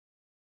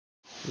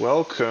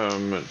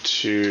welcome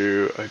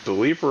to, I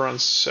believe we're on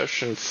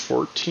session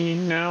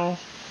 14 now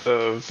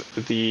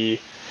of the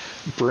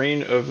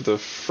Brain of the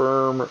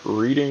Firm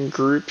reading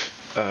group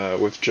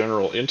with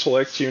General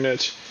Intellect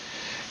Unit.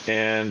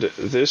 And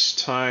this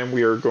time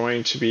we are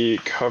going to be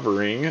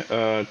covering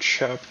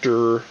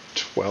Chapter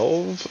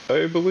 12,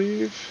 I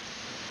believe.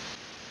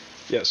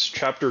 Yes,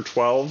 Chapter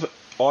 12,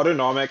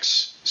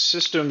 Autonomics,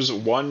 Systems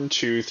 1,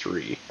 2,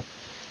 3.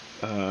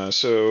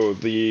 So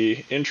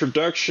the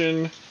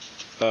introduction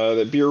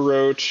that Beer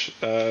wrote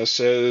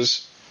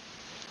says,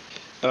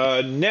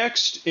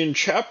 next, in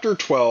Chapter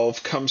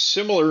 12 come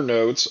similar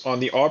notes on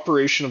the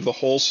operation of the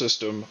whole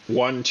system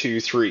 1,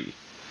 2, 3.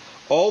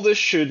 All this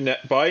should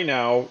by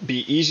now be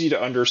easy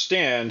to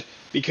understand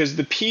because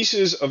the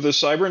pieces of the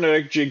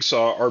cybernetic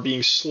jigsaw are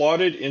being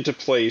slotted into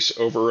place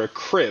over a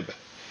crib,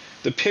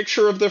 the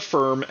picture of the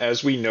firm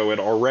as we know it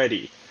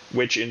already,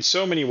 which in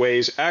so many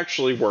ways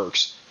actually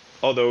works,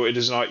 although it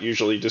is not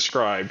usually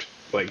described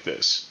like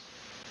this.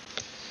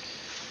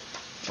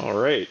 All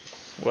right.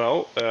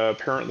 Well,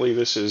 apparently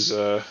this is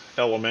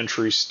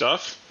elementary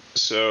stuff,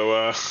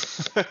 so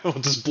we'll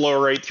just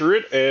blow right through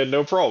it and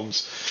no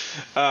problems.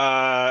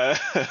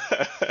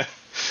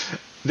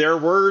 There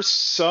were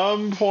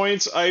some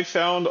points I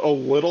found a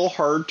little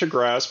hard to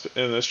grasp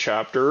in this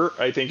chapter.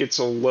 I think it's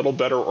a little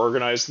better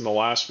organized than the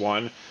last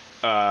one.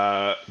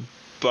 But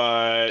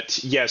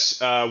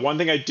yes, one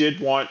thing I did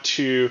want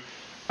to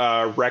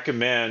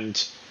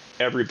recommend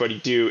everybody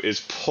do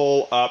is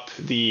pull up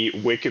the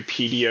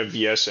Wikipedia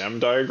VSM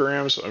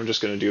diagram. So I'm just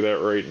going to do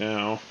that right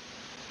now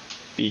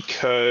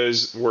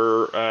because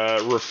we're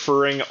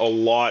referring a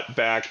lot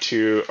back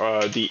to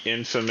the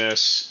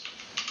infamous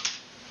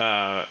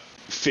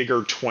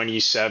figure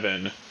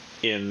 27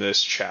 in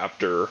this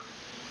chapter.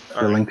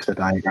 I'll link the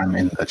diagram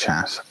in the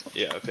chat.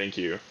 Yeah, thank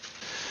you.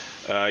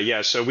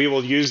 So we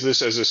will use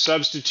this as a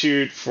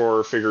substitute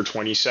for figure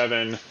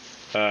 27.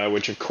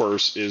 Which of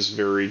course is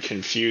very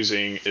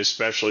confusing,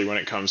 especially when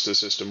it comes to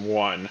System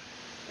 1,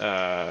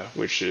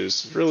 which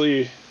is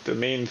really the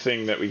main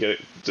thing that we get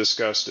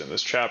discussed in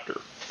this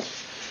chapter.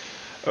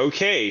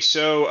 Okay,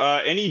 so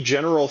any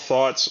general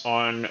thoughts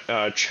on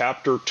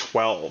Chapter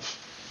 12?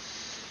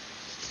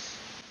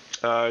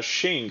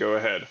 Shane, go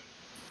ahead.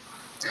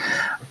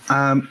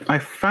 I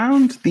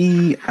found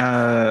the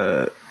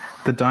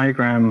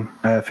diagram,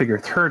 figure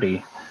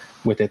 30,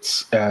 with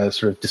its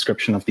sort of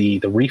description of the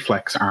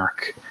reflex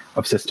arc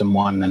of System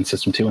 1 and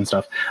System 2 and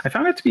stuff. I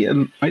found it to be, I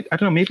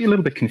don't know, maybe a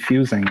little bit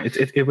confusing.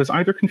 It was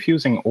either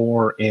confusing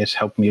or it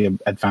helped me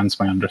advance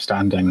my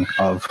understanding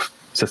of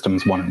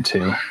Systems 1 and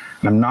 2. And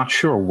I'm not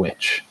sure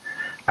which.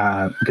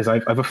 Because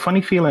I have a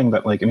funny feeling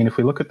that, if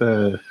we look at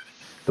the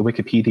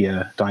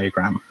Wikipedia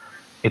diagram,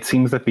 it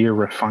seems that Beer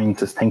refined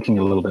his thinking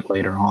a little bit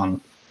later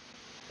on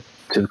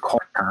to call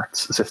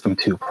parts System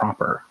 2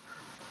 proper,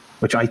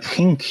 which I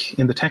think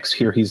in the text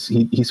here,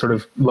 he sort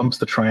of lumps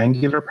the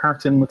triangular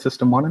parts in with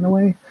System 1 in a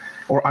way.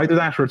 Or either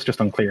that or it's just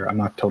unclear. I'm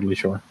not totally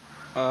sure.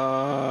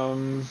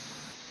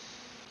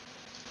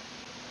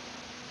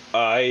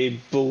 I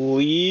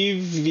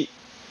believe...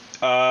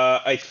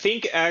 I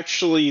think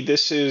actually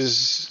this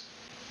is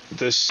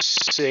the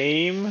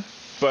same,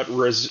 but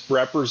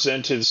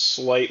represented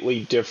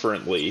slightly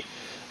differently.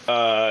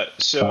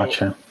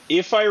 Gotcha.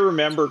 If I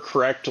remember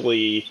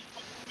correctly,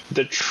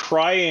 the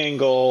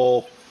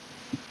triangle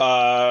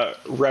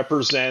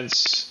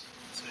represents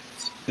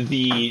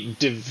the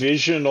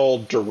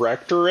divisional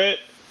directorate,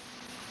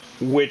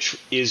 which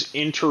is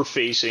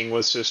interfacing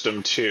with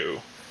System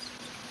 2.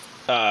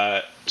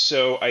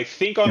 So I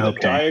think on the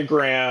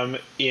diagram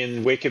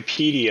in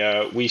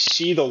Wikipedia, we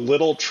see the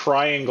little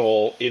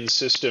triangle in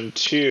System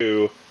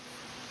 2,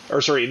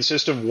 in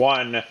System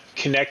 1,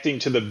 connecting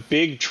to the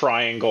big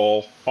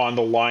triangle on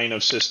the line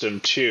of System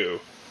 2.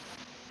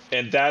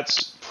 And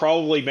that's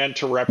probably meant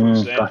to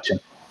represent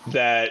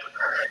that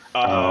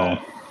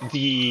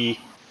the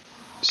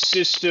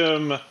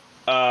System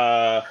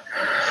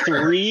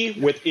 3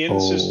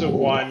 within System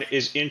 1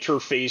 is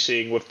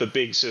interfacing with the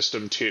big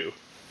System 2.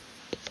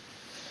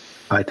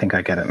 I think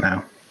I get it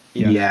now.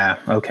 Yeah.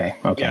 Okay.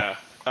 Yeah.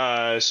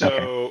 I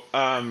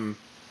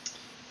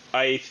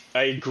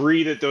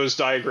agree that those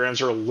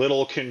diagrams are a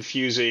little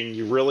confusing.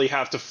 You really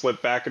have to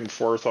flip back and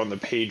forth on the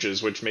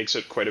pages, which makes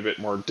it quite a bit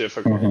more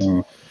difficult.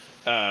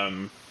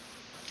 Mm-hmm.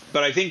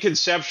 But I think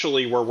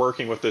conceptually we're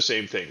working with the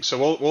same thing.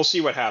 So we'll see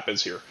what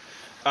happens here.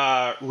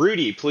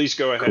 Rudy, please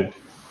go ahead.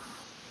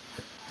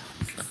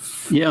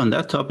 Cool. Yeah, on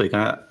that topic,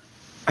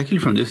 actually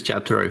from this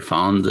chapter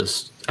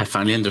I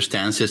finally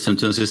understand System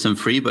 2 and System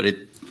 3, but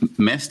it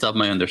messed up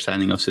my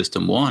understanding of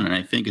System 1. And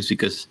I think it's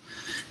because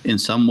in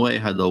some way I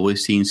had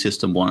always seen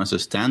System 1 as a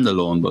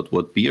standalone, but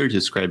what Beer is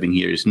describing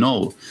here is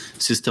no.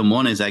 System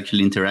 1 is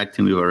actually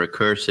interacting with a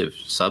recursive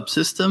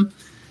subsystem,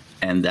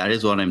 and that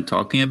is what I'm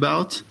talking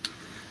about.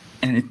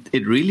 And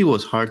it really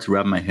was hard to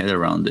wrap my head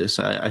around this.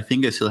 I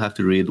think I still have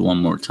to read it one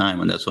more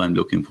time, and that's why I'm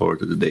looking forward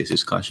to today's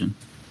discussion.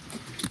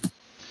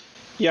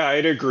 Yeah,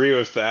 I'd agree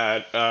with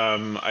that.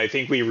 I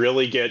think we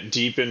really get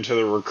deep into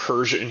the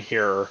recursion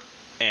here,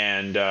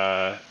 and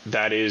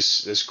that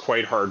is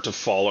quite hard to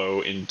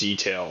follow in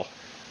detail.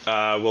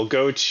 We'll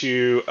go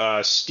to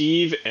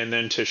Steve and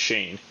then to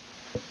Shane.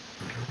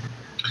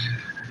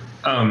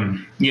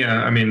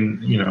 Yeah, I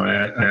mean,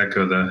 I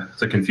echo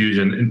the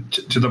confusion, and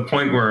to the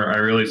point where I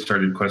really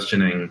started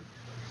questioning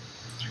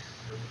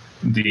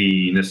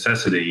the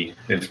necessity,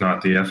 if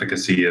not the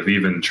efficacy, of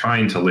even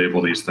trying to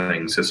label these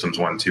things systems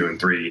 1, 2, and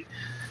 3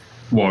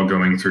 while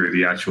going through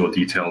the actual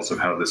details of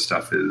how this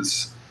stuff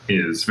is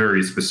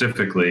very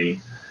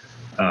specifically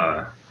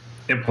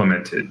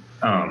implemented.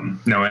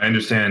 Now, I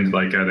understand,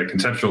 like, at a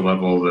conceptual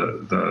level,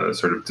 the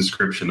sort of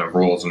description of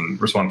roles and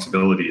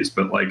responsibilities,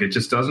 but like it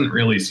just doesn't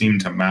really seem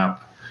to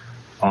map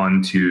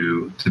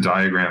onto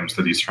diagrams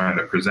that he's trying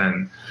to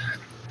present,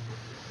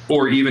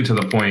 or even to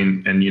the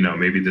point, and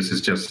maybe this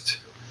is just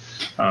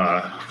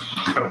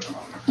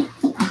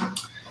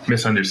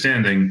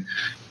misunderstanding.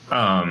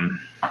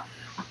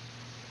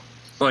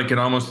 Like, it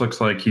almost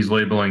looks like he's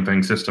labeling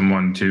things system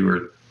 1,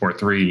 2, or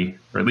 3,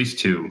 or at least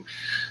 2.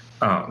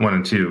 1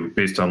 and 2,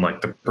 based on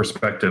like the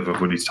perspective of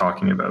what he's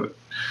talking about.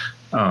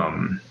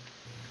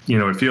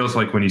 It feels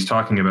like when he's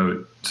talking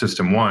about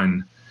system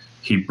 1,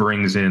 he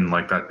brings in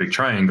like that big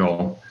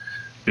triangle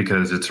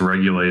because it's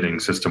regulating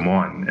system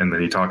 1, and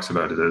then he talks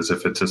about it as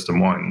if it's system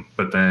 1.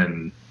 But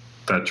then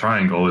that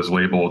triangle is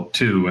labeled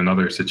 2 in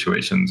other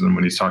situations, and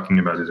when he's talking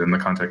about it in the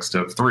context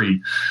of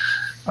 3.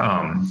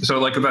 So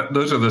like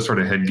those are the sort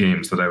of head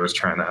games that I was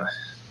trying to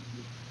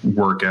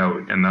work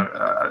out, and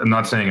I'm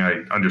not saying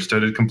I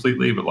understood it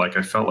completely, but like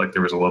I felt like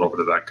there was a little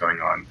bit of that going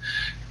on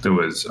that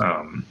was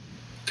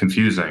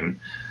confusing.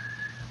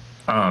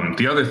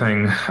 The other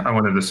thing I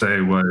wanted to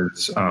say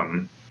was,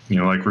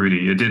 like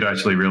Rudy, it did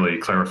actually really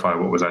clarify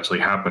what was actually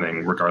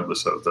happening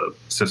regardless of the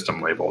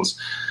system labels,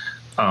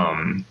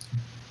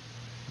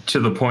 to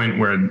the point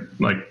where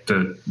like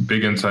the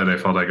big insight I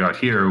felt I got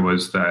here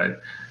was that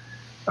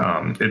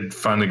it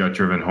finally got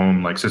driven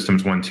home, like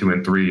systems 1, 2,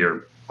 and 3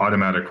 are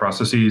automatic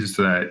processes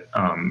that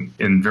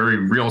in very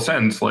real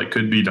sense like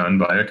could be done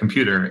by a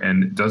computer,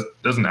 and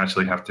doesn't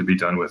actually have to be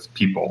done with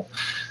people.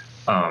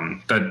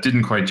 That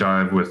didn't quite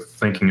jive with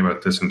thinking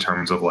about this in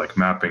terms of like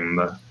mapping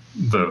the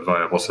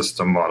viable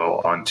system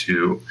model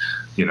onto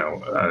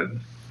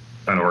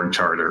an org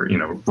chart, or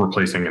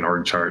replacing an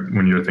org chart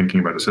when you're thinking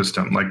about a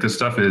system. Like, this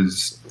stuff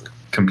is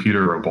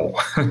computerable.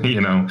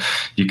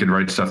 You could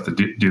write stuff to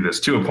do this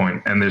to a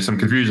point, and there's some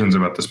confusions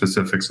about the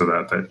specifics of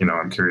that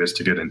I'm curious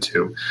to get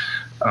into,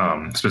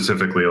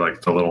 specifically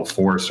like the little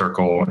 4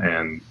 circle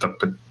and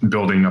the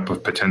building up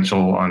of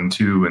potential on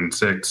 2 and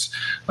 6.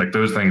 Like,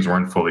 those things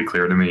weren't fully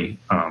clear to me.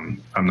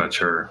 I'm not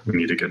sure we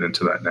need to get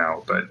into that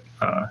now, but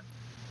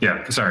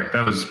yeah, sorry,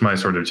 that was my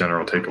sort of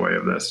general takeaway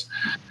of this.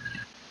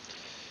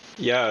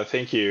 Yeah,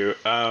 thank you.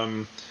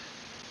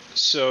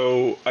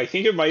 So I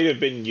think it might have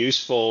been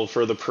useful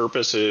for the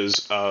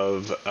purposes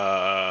of,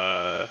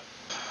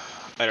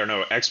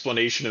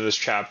 explanation in this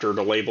chapter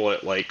to label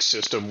it like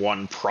System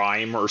 1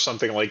 Prime or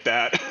something like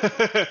that,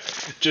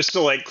 just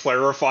to like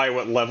clarify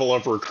what level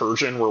of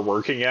recursion we're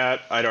working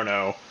at. I don't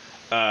know.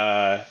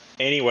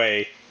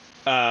 Anyway,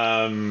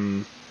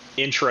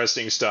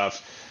 interesting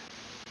stuff.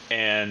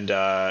 And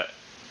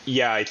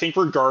yeah, I think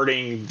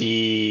regarding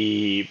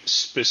the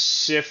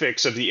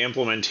specifics of the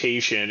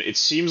implementation, it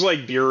seems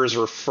like Beer is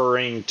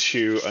referring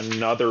to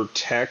another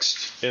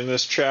text in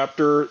this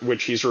chapter,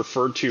 which he's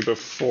referred to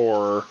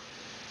before.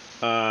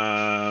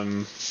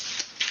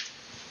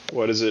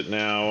 What is it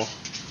now?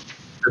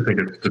 I think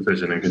it's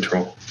decision and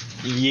control.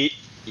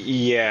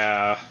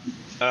 Yeah.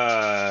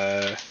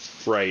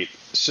 Right.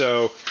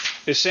 So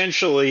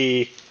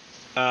essentially,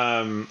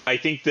 I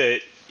think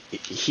that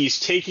he's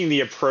taking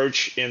the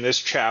approach in this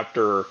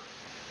chapter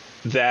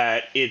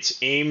that it's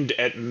aimed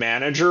at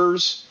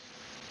managers,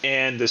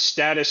 and the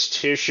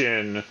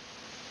statistician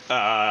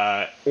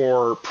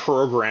or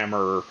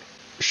programmer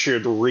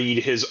should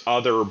read his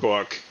other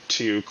book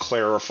to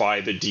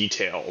clarify the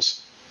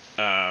details.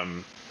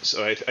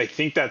 So I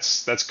think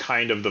that's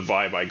kind of the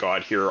vibe I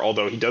got here,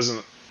 although he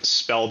doesn't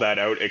spell that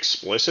out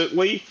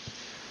explicitly.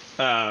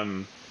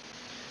 Shane,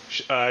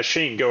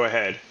 go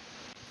ahead.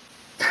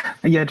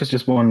 Yeah,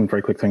 just one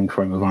very quick thing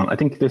before I move on. I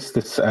think this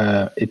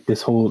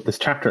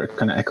chapter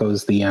kind of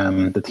echoes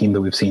the theme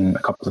that we've seen a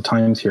couple of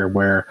times here,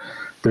 where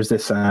there's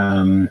this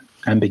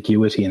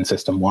ambiguity in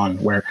System 1,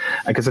 where,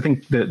 because I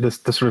think the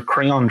sort of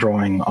crayon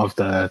drawing of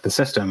the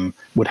system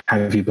would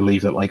have you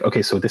believe that, like,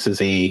 okay, so this is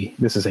a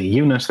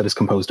unit that is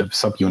composed of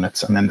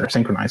subunits, and then they're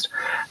synchronized,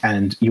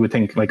 and you would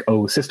think like,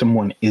 oh, System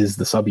 1 is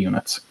the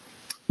subunits,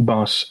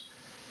 but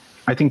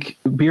I think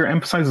Beer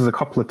emphasizes a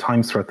couple of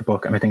times throughout the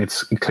book, and I think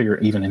it's clear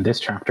even in this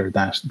chapter,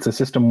 that the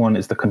System 1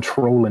 is the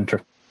control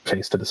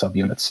interface to the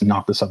subunits,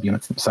 not the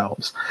subunits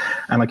themselves.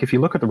 And like, if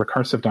you look at the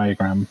recursive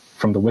diagram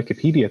from the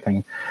Wikipedia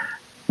thing,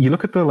 you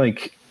look at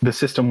the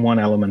System 1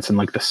 elements in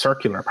like the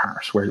circular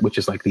part, which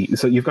is like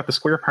so you've got the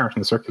square part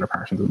and the circular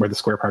part, where the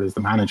square part is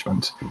the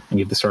management, and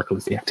you have the circle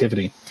is the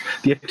activity.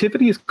 The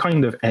activity is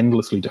kind of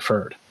endlessly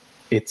deferred.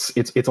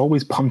 It's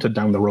always punted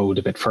down the road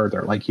a bit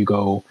further. Like, you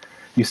go,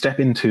 You step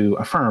into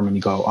a firm and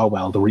you go, oh,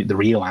 well, the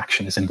real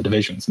action is in the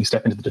divisions. And you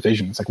step into the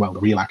divisions, like, well, the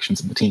real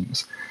action's in the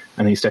teams.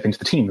 And then you step into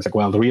the team, it's like,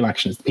 well, the real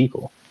action is the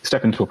people. You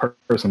step into a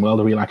person, well,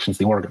 the real action is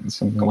the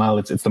organs. And, well,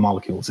 it's the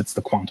molecules, it's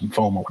the quantum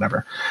foam or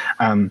whatever.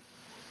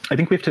 I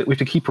think we have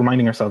to keep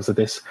reminding ourselves that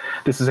this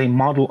is a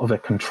model of a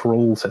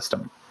control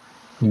system,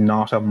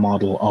 not a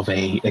model of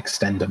a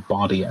extended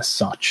body as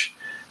such.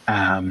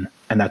 And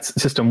that's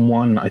system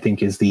 1, I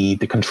think, is the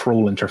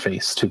control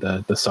interface to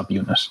the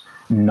subunit,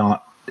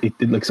 not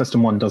like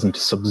system 1 doesn't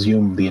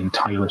subsume the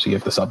entirety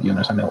of the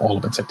subunit and all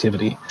of its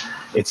activity.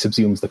 It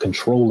subsumes the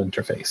control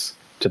interface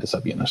to the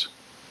subunit.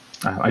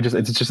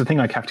 It's just a thing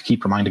I have to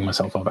keep reminding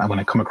myself of when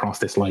I come across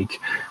this, like,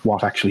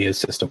 what actually is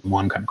system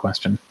 1 kind of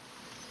question.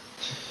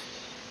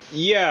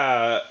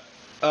 Yeah.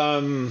 I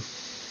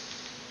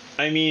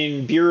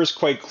mean, Beer is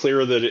quite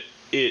clear that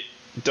it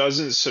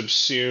doesn't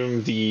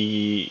subsume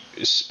the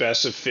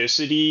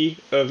specificity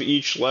of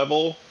each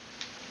level,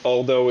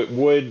 although it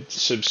would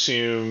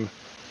subsume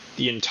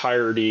the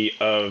entirety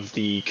of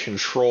the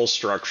control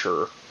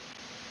structure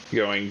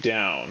going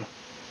down.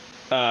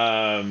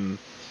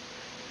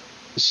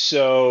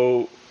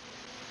 So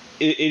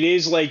it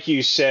is like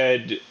you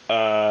said,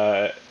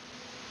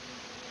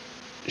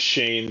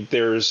 Shane,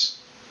 there's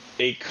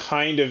a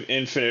kind of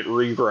infinite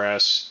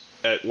regress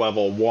at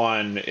level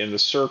 1 in the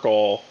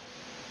circle.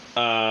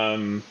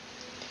 But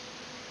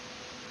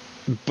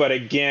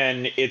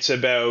again, it's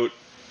about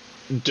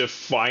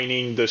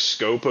defining the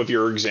scope of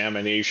your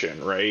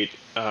examination, right?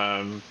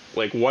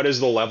 Like, what is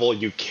the level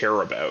you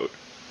care about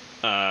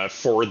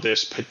for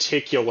this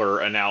particular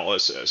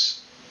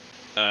analysis?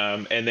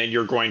 And then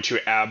you're going to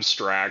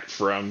abstract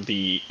from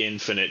the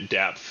infinite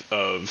depth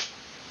of,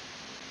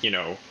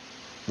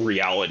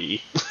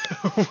 reality,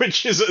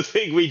 which is a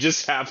thing we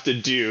just have to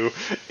do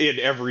in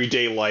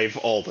everyday life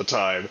all the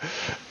time.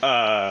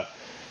 But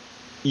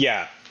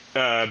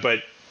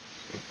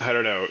I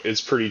don't know.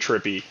 It's pretty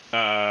trippy.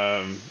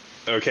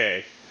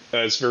 Okay.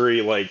 It's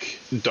very like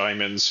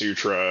Diamond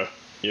Sutra,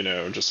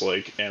 just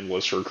like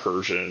endless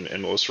recursion,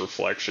 endless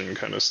reflection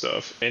kind of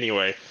stuff.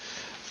 Anyway,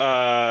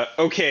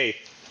 okay.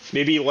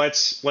 Maybe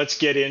let's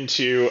get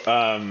into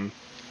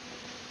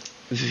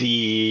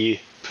the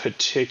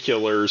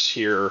particulars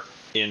here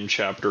in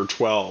chapter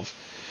 12.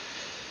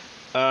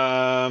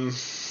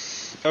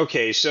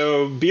 Okay,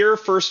 so Beer,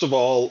 first of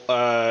all,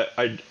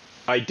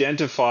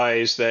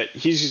 identifies that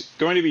he's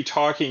going to be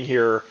talking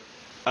here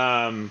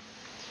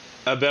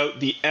about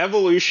the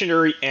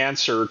evolutionary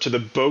answer to the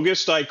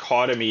bogus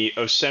dichotomy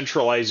of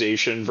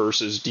centralization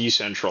versus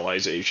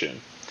decentralization.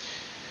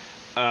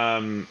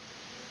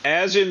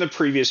 As in the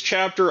previous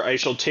chapter, I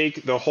shall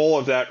take the whole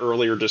of that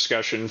earlier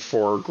discussion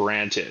for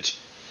granted.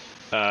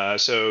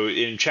 So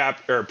in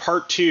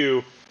part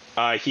 2,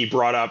 he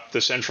brought up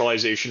the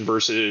centralization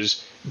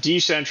versus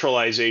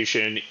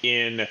decentralization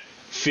in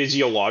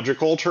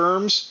physiological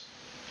terms.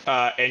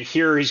 And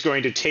here he's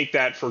going to take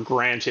that for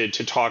granted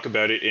to talk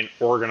about it in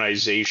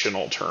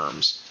organizational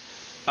terms.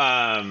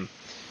 Now,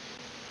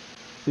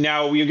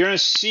 we're going to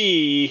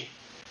see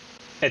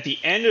at the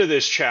end of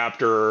this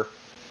chapter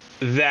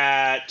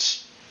that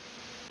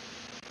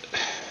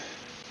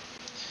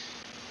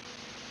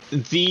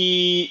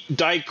the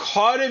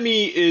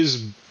dichotomy is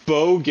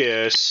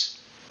bogus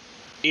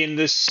in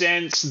the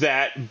sense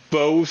that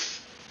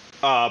both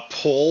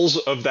poles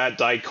of that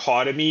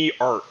dichotomy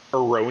are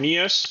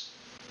erroneous.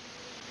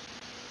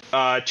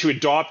 To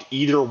adopt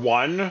either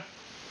one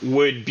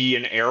would be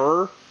an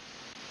error.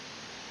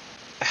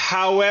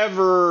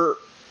 However,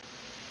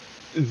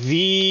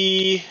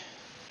 the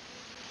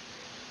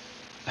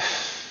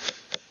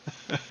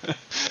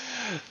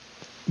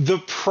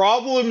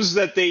problems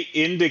that they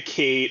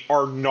indicate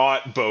are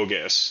not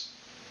bogus.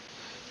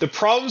 The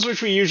problems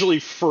which we usually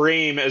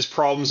frame as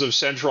problems of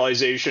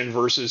centralization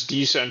versus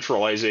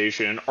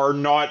decentralization are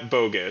not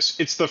bogus.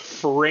 It's the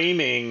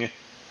framing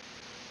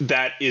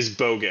that is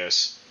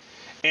bogus.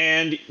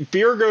 And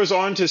Beer goes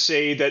on to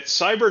say that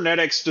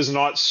cybernetics does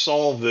not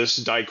solve this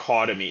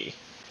dichotomy.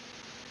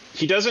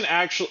 It doesn't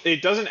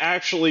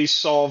actually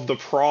solve the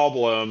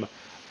problem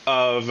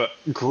of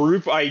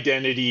group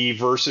identity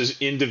versus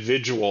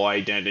individual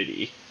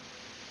identity.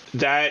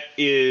 That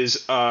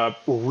is a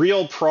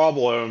real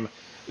problem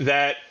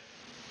that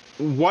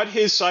what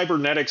his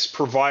cybernetics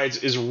provides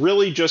is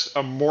really just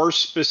a more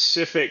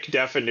specific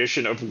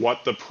definition of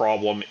what the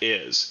problem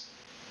is.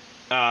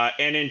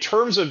 And in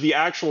terms of the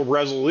actual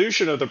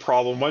resolution of the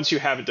problem, once you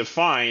have it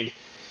defined,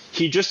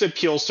 he just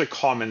appeals to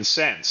common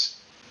sense.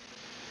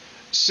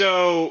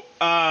 So,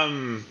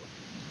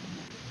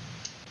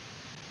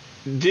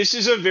 this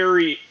is a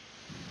very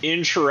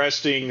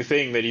interesting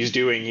thing that he's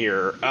doing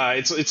here.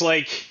 It's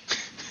like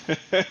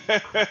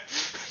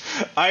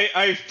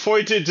I've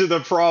pointed to the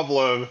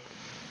problem,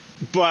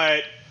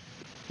 but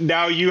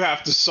now you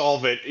have to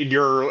solve it in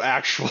your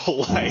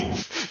actual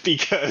life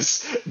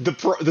because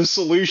the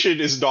solution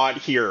is not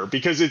here,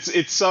 because it's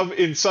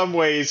in some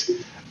ways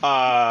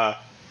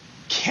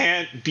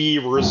can't be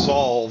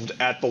resolved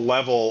at the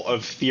level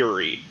of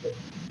theory.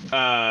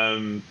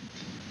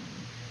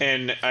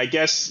 And I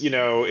guess,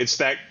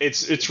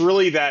 it's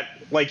really that,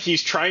 like,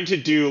 he's trying to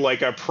do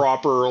like a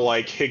proper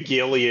like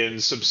Hegelian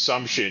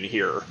subsumption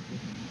here,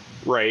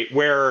 right?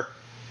 Where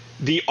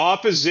the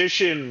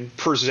opposition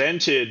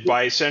presented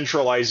by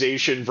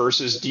centralization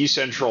versus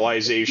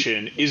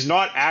decentralization is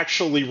not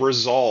actually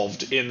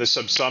resolved in the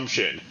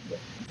subsumption.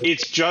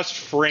 It's just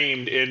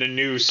framed in a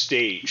new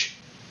stage.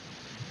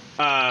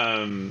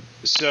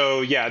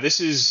 So yeah,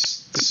 this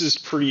is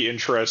pretty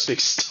interesting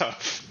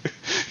stuff,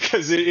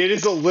 because it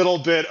is a little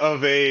bit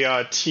of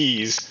a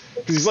tease.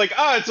 Because he's like,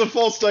 it's a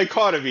false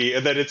dichotomy,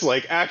 and then it's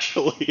like,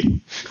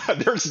 actually,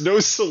 there's no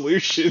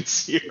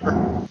solutions here.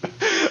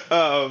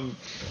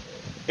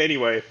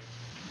 Anyway,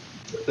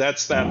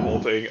 that's that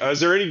whole thing.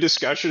 Is there any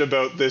discussion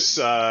about this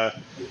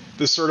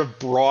this sort of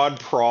broad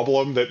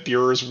problem that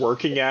Buer is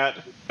working at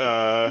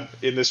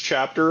in this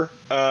chapter?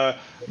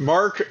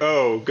 Mark,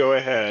 go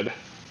ahead.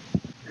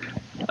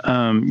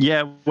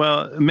 Yeah,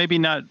 well, maybe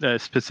not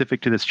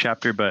specific to this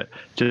chapter, but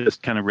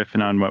just kind of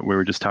riffing on what we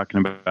were just talking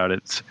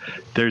about.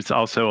 There's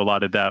also a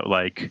lot of that,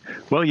 like,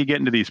 well, you get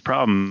into these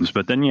problems,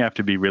 but then you have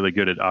to be really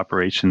good at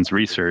operations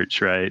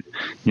research, right?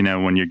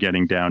 When you're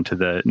getting down to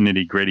the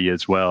nitty gritty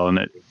as well.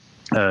 And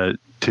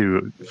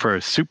for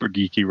a super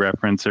geeky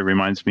reference, it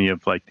reminds me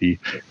of like the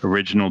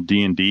original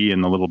D&D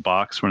in the little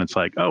box when it's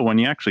like, when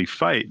you actually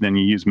fight, then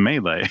you use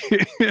melee.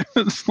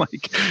 It's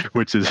like,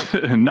 which is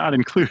not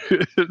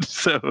included.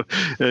 So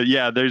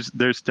yeah, there's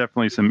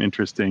definitely some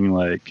interesting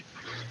like,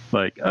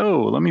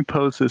 let me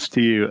pose this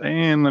to you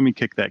and let me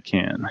kick that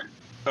can.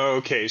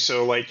 Okay,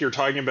 so like you're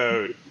talking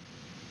about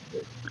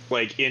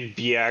like in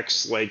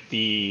BX, like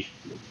the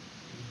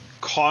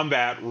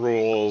combat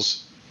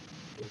rules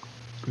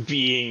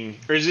being,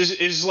 or is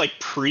this like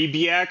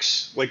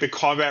pre-BX? Like the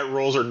combat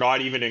rules are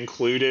not even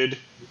included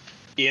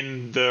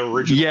in the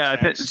original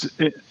text?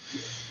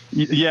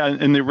 Yeah,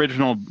 in the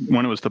original,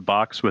 when it was the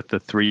box with the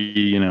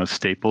 3,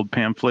 stapled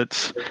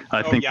pamphlets,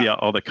 I think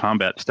all the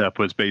combat stuff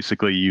was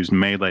basically used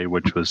melee,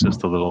 which was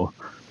just a little,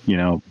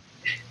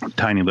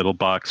 tiny little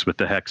box with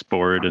the hex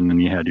board, and then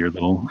you had your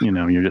little,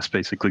 you're just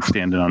basically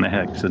standing on the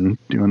hex and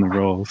doing the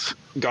rolls.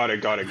 Got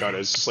it.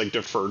 It's just like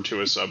deferred to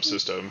a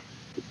subsystem.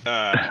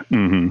 Yeah.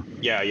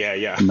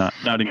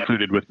 Not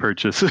included with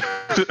purchase.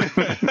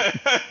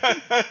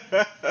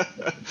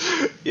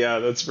 Yeah,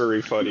 that's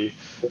very funny.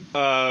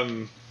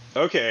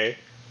 Okay.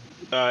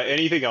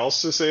 Anything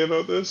else to say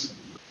about this?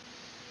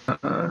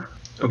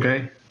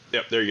 Okay.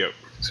 Yep, there you go.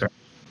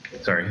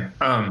 Sorry.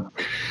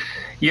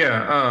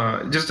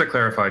 Just to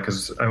clarify,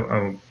 because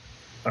I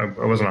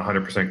wasn't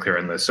 100% clear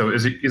on this. So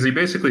is he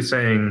basically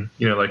saying,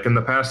 like in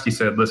the past he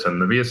said, listen,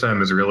 the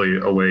VSM is really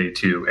a way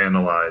to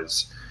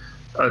analyze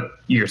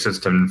your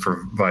system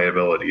for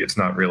viability. It's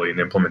not really an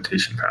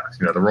implementation path.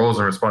 The roles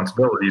and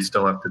responsibilities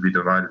still have to be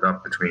divided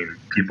up between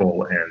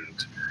people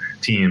and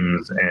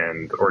teams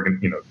and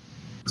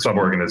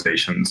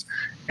sub-organizations.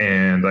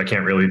 And I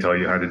can't really tell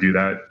you how to do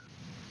that,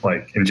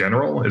 like in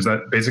general. Is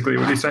that basically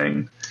what he's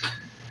saying?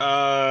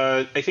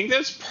 I think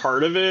that's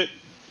part of it,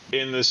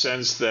 in the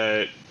sense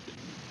that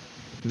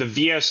the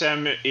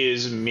VSM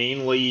is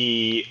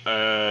mainly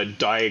a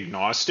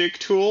diagnostic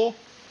tool.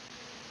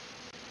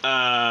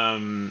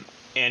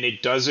 And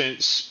it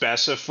doesn't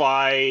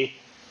specify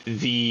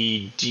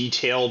the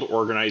detailed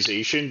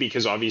organization,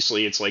 because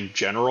obviously it's like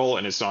general,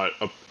 and it's not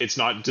a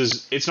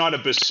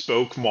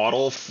bespoke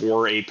model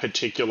for a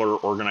particular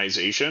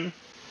organization.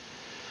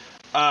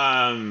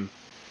 But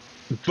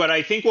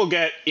I think we'll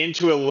get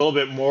into it a little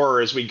bit more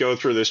as we go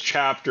through this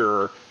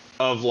chapter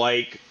of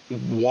like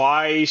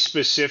why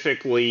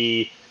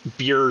specifically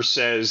Buer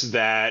says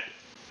that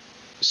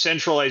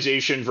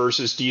centralization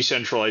versus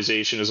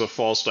decentralization is a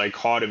false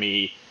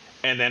dichotomy.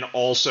 And then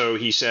also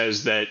he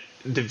says that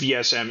the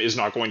VSM is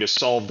not going to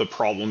solve the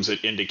problems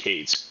it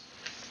indicates.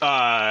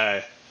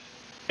 And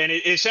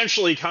it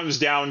essentially comes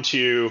down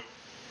to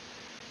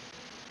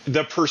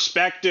the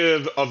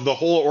perspective of the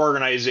whole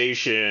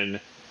organization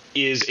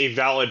is a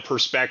valid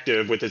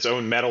perspective with its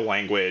own meta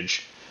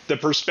language. The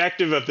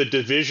perspective of the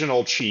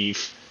divisional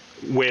chief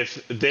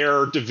with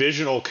their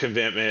divisional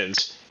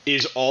commitments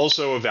is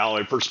also a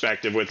valid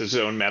perspective with its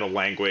own meta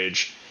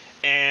language.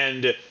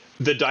 And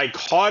the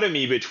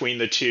dichotomy between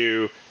the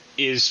two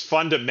is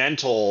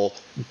fundamental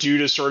due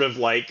to sort of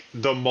like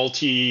the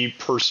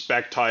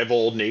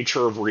multi-perspectival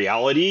nature of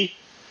reality.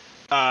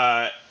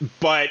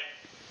 But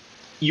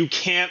you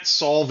can't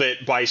solve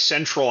it by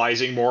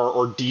centralizing more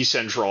or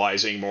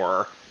decentralizing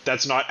more.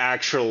 That's not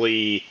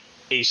actually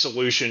a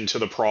solution to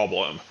the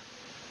problem.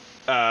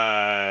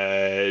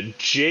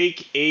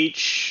 Jake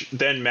H,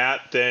 then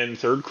Matt, then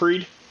Third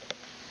Creed.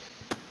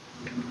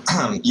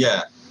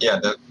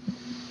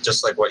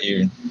 Just like what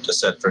you just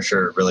said, for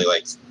sure. Really,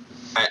 like,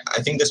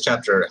 I think this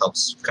chapter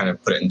helps kind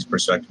of put it into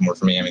perspective more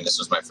for me. I mean, this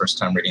was my first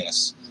time reading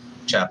this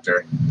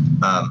chapter,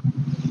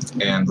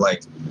 and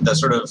like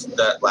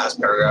that last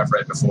paragraph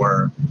right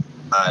before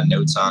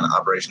notes on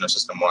operation of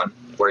System 1,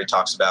 where he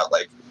talks about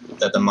like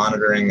that the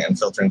monitoring and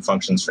filtering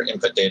functions for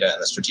input data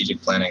and the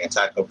strategic planning and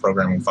tactical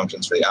programming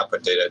functions for the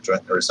output data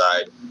jointly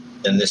reside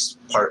then this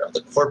part of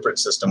the corporate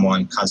system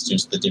 1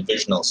 constitutes the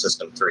divisional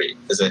system 3,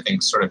 is I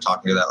think sort of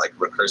talking to that like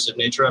recursive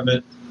nature of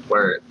it,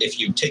 where if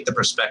you take the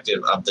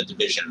perspective of the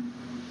division,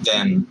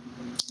 then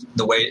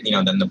the way,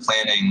 then the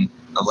planning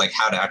of like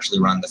how to actually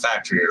run the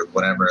factory or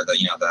whatever,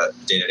 the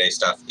day-to-day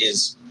stuff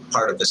is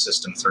part of the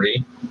system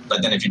 3.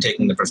 But then if you're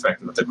taking the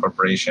perspective of the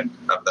corporation,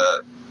 of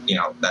the,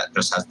 that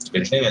just has the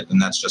division in it, then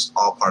that's just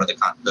all part of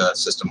the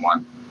system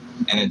 1.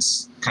 And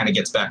it's kind of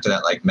gets back to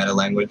that like meta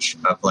language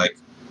of like,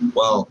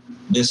 well,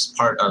 this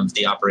part of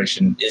the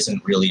operation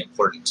isn't really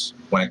important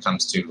when it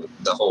comes to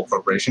the whole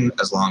corporation,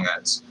 as long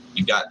as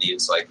you've got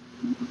these like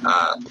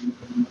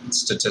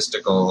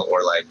statistical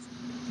or like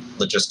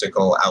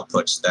logistical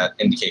outputs that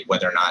indicate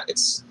whether or not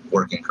it's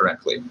working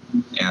correctly.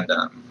 And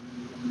I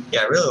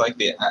really like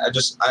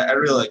I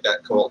really like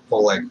that whole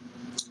like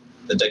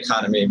the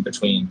dichotomy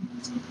between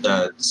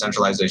the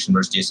centralization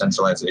versus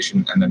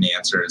decentralization, and then the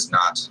answer is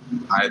not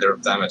either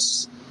of them.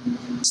 It's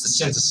the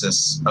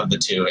synthesis of the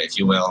two, if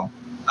you will.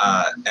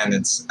 And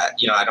it's,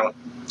 I don't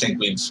think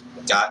we've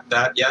got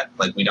that yet.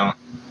 Like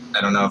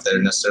I don't know if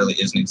there necessarily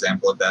is an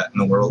example of that in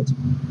the world,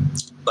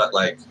 but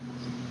like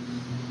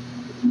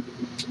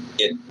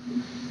it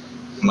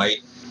might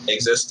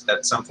exist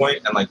at some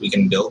point, and like we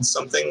can build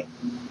something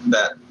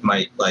that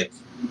might like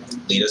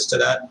lead us to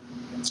that.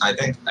 I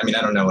think. I mean,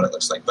 I don't know what it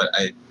looks like, but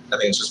I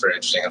think it's just very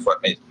interesting of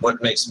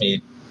what makes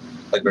me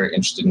like very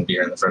interested in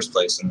beer in the first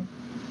place, and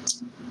I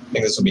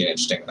think this will be an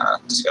interesting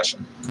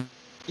discussion.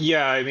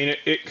 Yeah, I mean,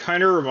 it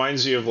kind of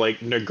reminds me of like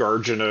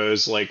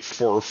Nagarjuna's like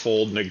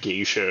fourfold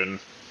negation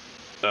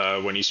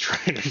when he's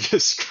trying to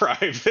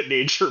describe the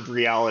nature of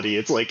reality.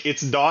 It's like,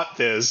 it's not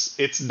this,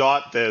 it's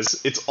not this,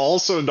 it's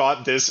also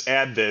not this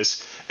and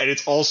this, and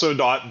it's also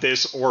not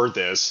this or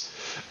this.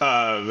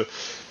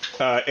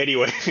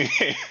 Anyway,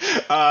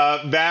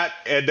 that,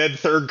 and then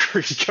third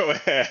creed, go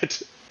ahead.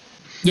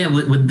 Yeah,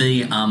 with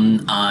the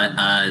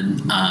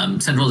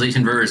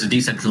centralization versus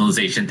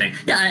decentralization thing.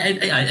 Yeah,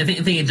 I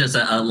think it's just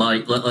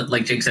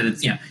like Jake said.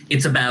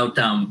 It's about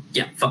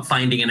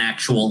finding an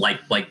actual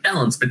like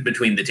balance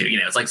between the two.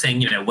 It's like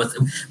saying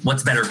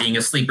what's better, being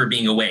asleep or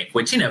being awake.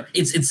 Which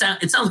it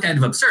sounds kind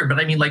of absurd, but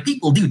I mean like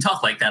people do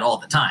talk like that all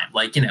the time.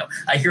 Like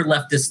I hear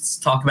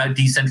leftists talk about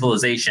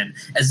decentralization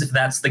as if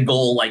that's the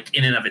goal, like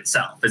in and of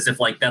itself, as if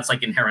like that's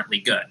like inherently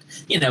good.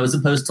 As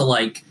opposed to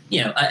like.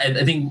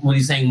 I think what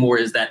he's saying more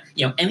is that,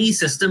 any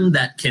system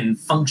that can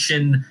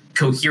function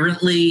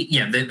coherently,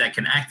 that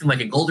can act in like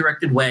a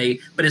goal-directed way,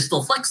 but is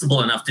still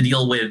flexible enough to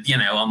deal with,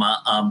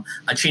 a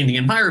changing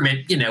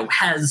environment,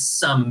 has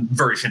some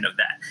version of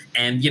that.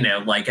 And,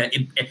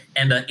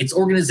 its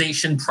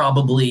organization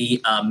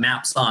probably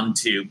maps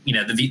onto,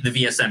 the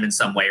VSM in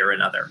some way or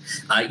another.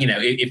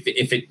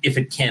 If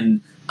it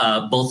can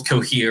both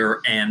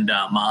cohere and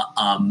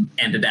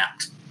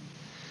adapt.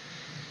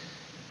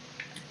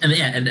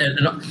 And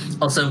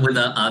also with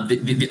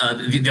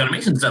the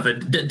automation stuff, I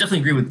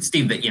definitely agree with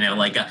Steve that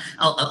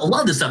a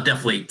lot of this stuff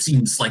definitely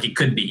seems like it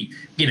could be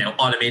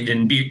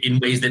automated in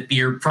ways that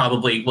beer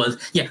probably was.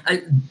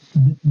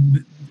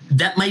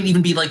 That might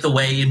even be like the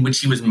way in which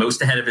he was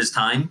most ahead of his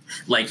time.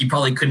 Like he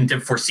probably couldn't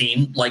have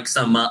foreseen like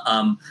some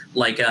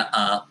like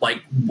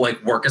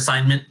work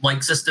assignment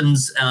like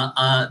systems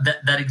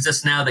that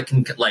exist now that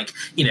can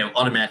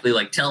automatically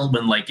like tell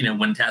when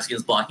when tasking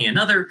is blocking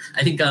another.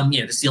 I think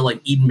to steal like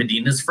Eden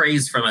Medina's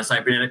phrase from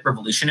Cybernetic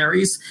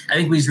Revolutionaries, I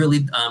think what he's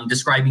really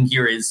describing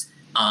here is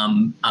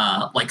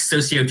like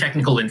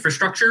socio-technical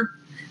infrastructure.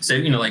 So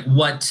like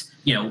what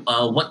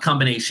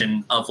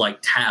combination of like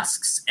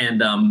tasks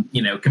and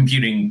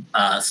computing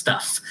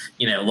stuff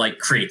like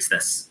creates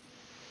this.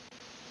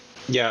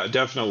 Yeah,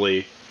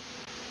 definitely,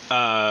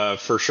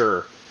 for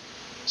sure.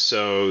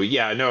 So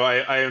yeah, no,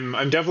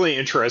 I'm definitely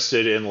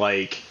interested in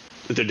like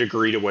the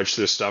degree to which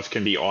this stuff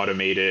can be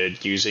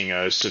automated using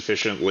a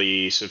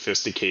sufficiently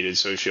sophisticated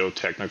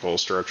socio-technical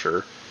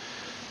structure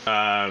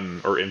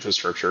or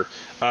infrastructure.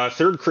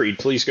 Third creed,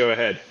 please go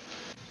ahead.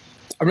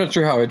 I'm not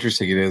sure how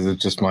interesting it is.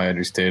 It's just my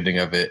understanding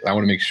of it. I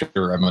want to make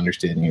sure I'm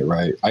understanding it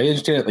right. I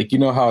understand it. Like,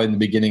 how in the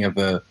beginning of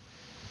the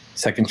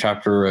second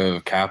chapter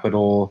of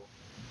Capital,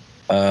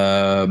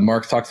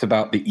 Marx talks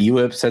about the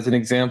ellipse as an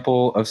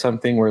example of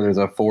something where there's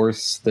a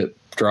force that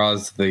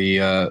draws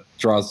the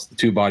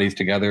two bodies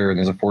together, and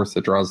there's a force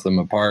that draws them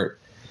apart.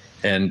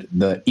 And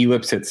the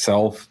ellipse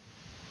itself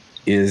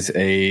is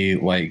a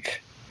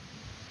like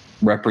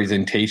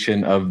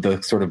representation of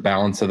the sort of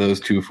balance of those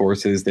two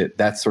forces,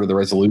 that's sort of the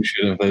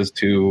resolution of those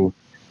two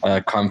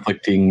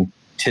conflicting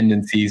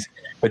tendencies.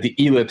 But the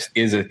ellipse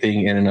is a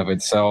thing in and of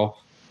itself.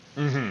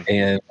 Mm-hmm.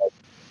 And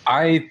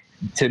I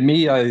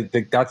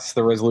think that's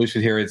the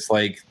resolution here. It's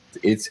like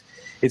it's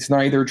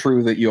neither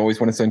true that you always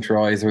want to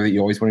centralize or that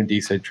you always want to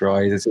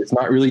decentralize. It's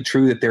not really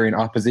true that they're in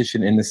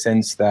opposition in the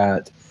sense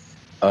that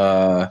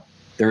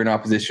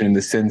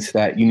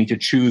you need to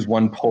choose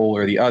one pole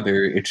or the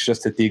other. It's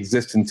just that the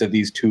existence of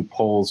these two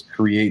poles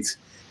creates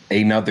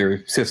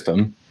another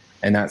system,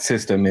 and that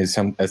system is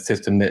a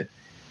system that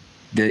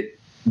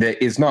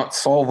is not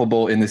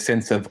solvable in the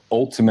sense of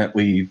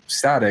ultimately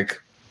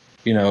static,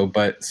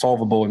 but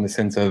solvable in the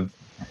sense of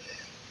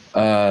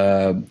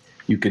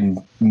you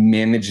can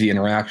manage the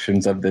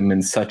interactions of them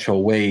in such a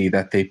way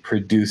that they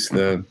produce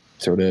the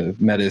sort of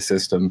meta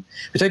system,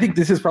 which I think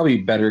this is probably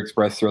better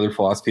expressed through other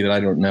philosophy that I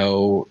don't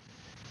know,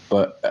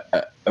 but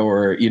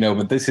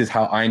this is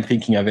how I'm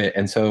thinking of it.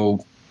 And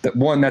so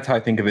that's how I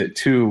think of it.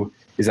 Two,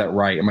 is that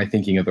right? Am I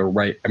thinking of the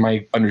right? Am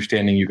I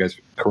understanding you guys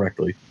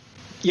correctly?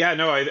 Yeah,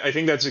 no, I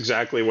think that's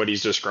exactly what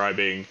he's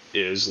describing,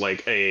 is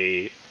like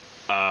a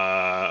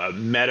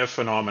meta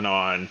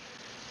phenomenon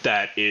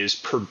that is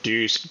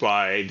produced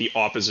by the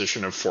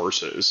opposition of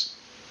forces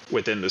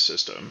within the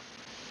system.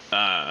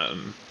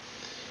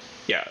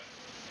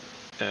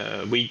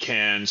 We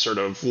can sort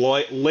of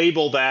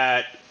label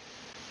that,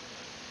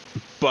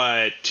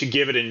 but to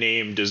give it a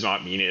name does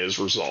not mean it is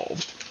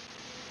resolved.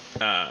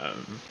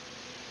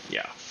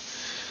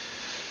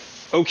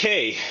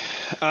 Okay.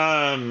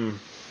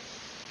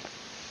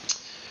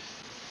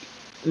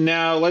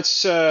 Now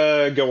let's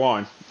go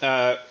on.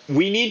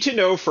 We need to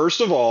know,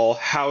 first of all,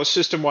 how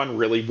System 1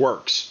 really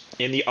works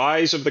in the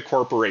eyes of the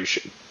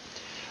corporation.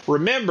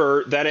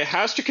 Remember that it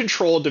has to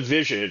control a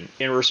division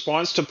in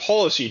response to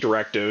policy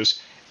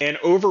directives and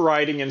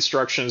overriding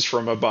instructions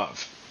from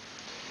above,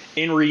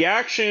 in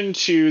reaction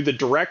to the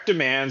direct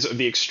demands of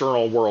the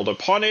external world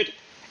upon it,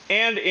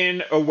 and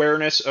in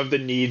awareness of the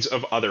needs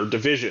of other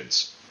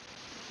divisions.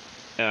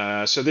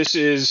 So this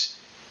is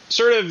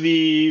sort of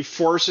the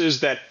forces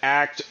that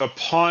act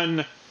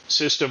upon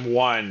System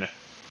 1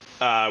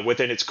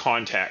 within its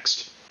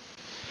context.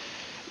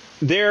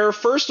 There,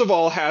 first of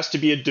all, has to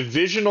be a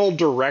divisional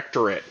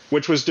directorate,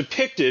 which was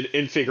depicted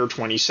in Figure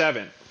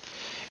 27.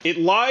 It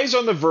lies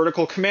on the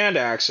vertical command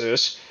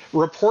axis,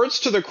 reports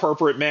to the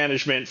corporate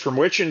management from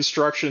which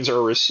instructions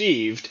are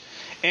received,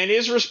 and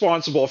is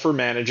responsible for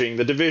managing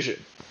the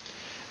division.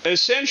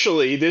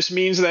 Essentially, this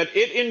means that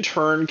it in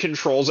turn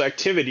controls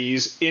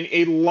activities in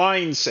a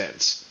line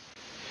sense.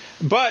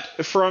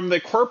 But from the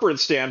corporate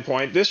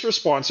standpoint, this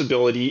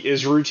responsibility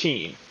is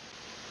routine.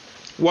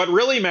 What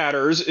really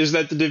matters is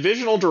that the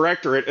divisional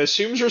directorate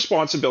assumes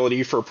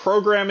responsibility for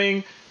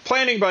programming,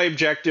 planning by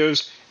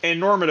objectives, and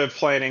normative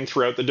planning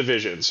throughout the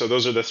division. So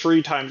those are the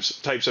three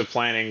types of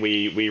planning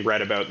we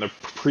read about in the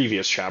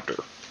previous chapter.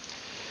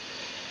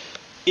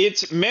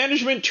 Its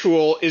management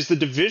tool is the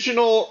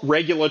Divisional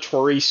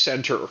Regulatory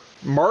Center,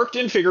 marked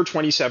in Figure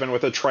 27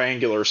 with a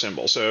triangular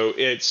symbol. So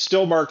it's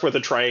still marked with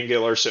a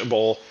triangular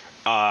symbol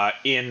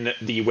in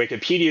the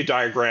Wikipedia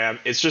diagram.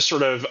 It's just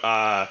sort of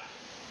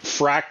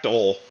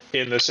fractal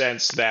in the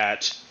sense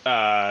that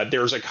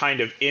there's a kind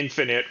of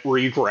infinite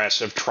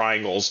regress of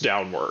triangles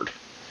downward.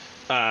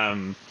 Here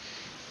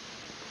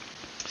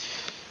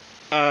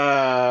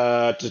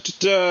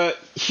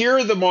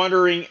are the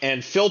monitoring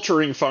and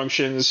filtering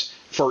functions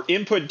for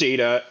input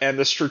data, and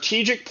the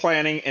strategic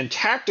planning and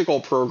tactical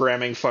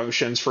programming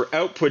functions for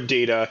output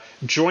data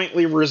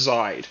jointly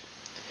reside.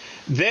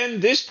 Then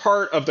this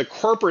part of the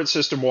corporate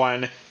System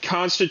 1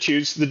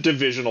 constitutes the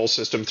divisional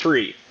System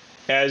 3,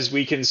 as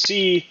we can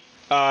see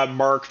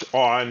marked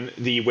on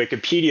the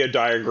Wikipedia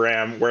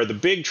diagram, where the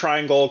big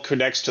triangle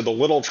connects to the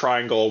little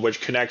triangle, which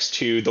connects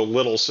to the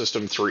little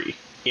System 3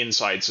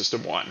 inside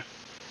System 1.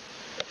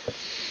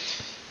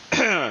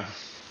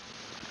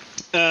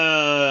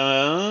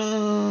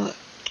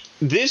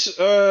 This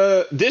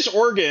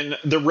organ,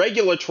 the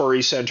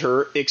regulatory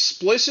center,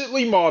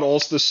 explicitly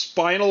models the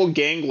spinal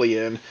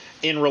ganglion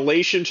in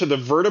relation to the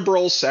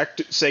vertebral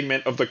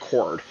segment of the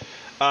cord.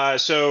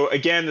 So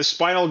again, the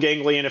spinal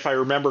ganglion, if I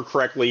remember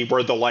correctly,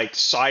 were the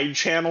side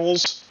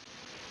channels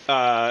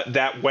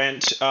that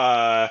went it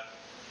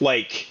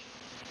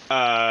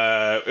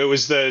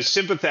was the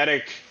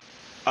sympathetic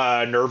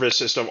nervous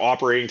system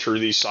operating through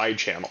these side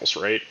channels,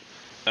 right?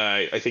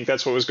 I think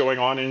that's what was going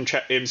on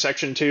in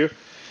Section 2.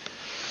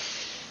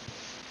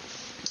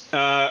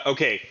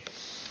 Okay.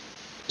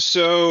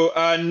 So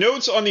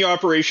notes on the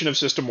operation of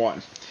System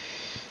 1.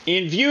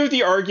 In view of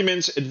the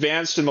arguments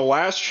advanced in the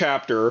last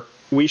chapter,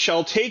 we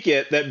shall take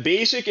it that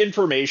basic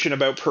information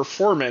about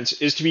performance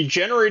is to be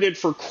generated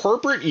for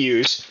corporate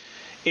use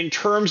in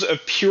terms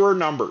of pure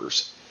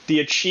numbers, the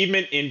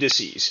achievement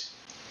indices.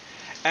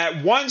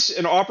 At once,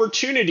 an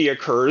opportunity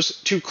occurs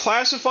to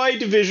classify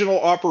divisional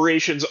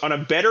operations on a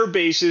better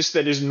basis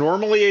than is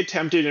normally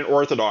attempted in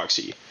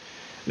orthodoxy.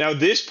 Now,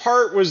 this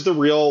part was the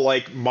real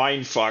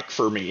mind fuck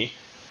for me.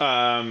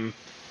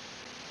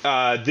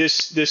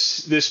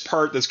 This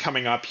part that's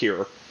coming up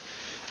here.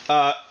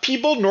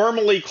 People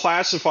normally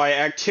classify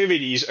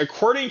activities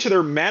according to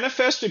their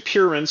manifest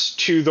appearance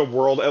to the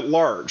world at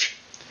large.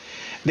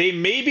 They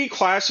may be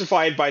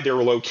classified by their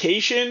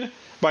location,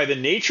 by the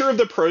nature of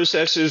the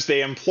processes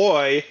they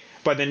employ,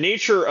 by the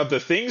nature of the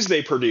things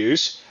they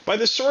produce, by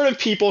the sort of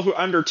people who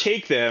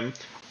undertake them,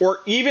 or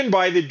even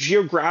by the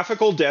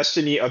geographical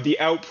destiny of the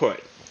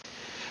output.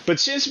 But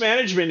since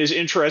management is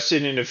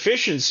interested in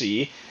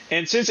efficiency,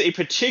 and since a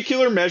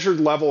particular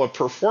measured level of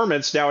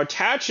performance now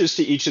attaches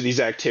to each of these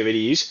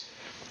activities,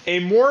 a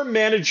more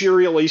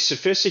managerially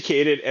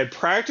sophisticated and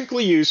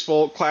practically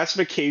useful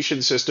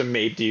classification system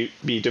may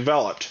be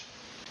developed.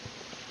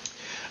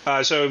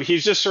 So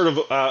he's just sort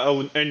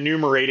of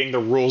enumerating the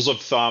rules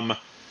of thumb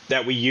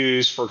that we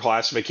use for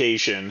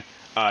classification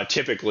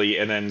typically,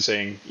 and then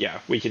saying, yeah,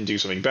 we can do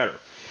something better.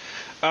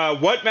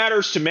 What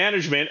matters to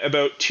management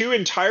about two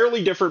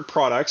entirely different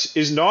products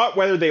is not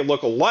whether they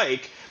look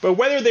alike, but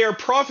whether they are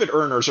profit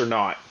earners or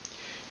not.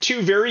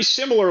 Two very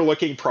similar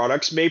looking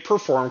products may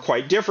perform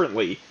quite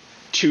differently.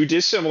 Two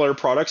dissimilar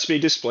products may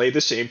display the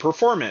same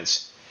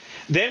performance.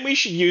 Then we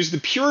should use the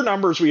pure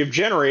numbers we have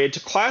generated to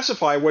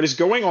classify what is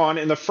going on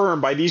in the firm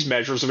by these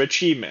measures of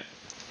achievement.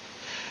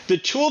 The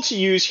tool to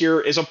use here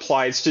is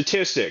applied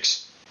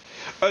statistics.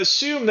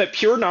 Assume that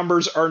pure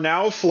numbers are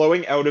now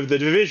flowing out of the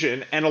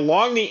division and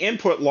along the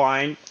input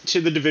line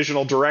to the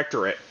divisional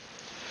directorate.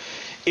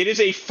 It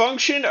is a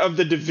function of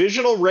the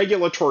divisional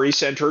regulatory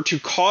center to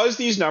cause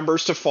these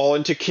numbers to fall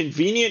into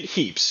convenient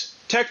heaps,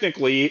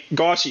 technically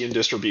Gaussian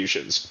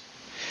distributions,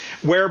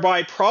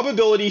 whereby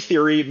probability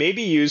theory may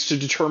be used to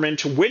determine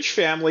to which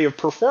family of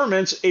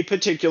performance a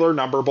particular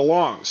number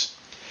belongs.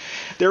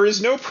 There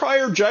is no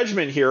prior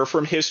judgment here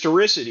from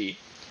historicity,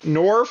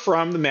 nor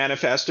from the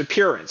manifest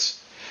appearance.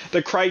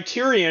 The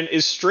criterion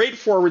is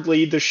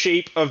straightforwardly the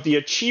shape of the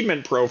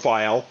achievement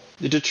profile,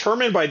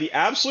 determined by the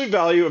absolute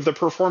value of the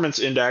performance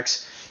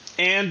index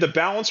and the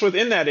balance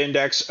within that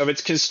index of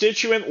its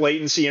constituent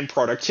latency and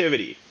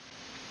productivity.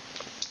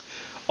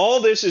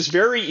 All this is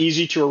very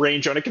easy to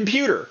arrange on a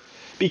computer,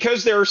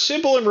 because there are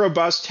simple and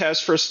robust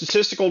tests for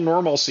statistical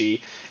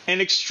normalcy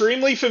and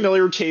extremely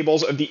familiar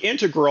tables of the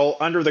integral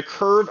under the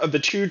curve of the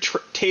two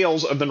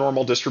tails of the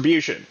normal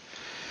distribution.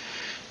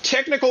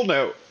 Technical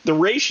note, the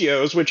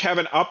ratios, which have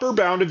an upper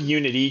bound of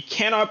unity,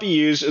 cannot be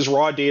used as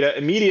raw data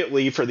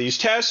immediately for these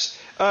tests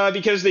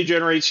because they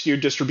generate skewed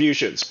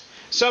distributions.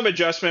 Some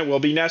adjustment will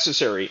be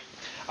necessary.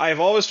 I have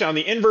always found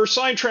the inverse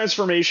sign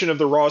transformation of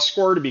the raw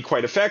score to be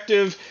quite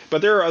effective,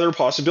 but there are other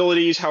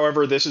possibilities.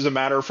 However, this is a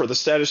matter for the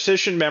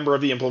statistician member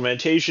of the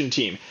implementation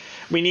team.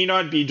 We need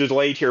not be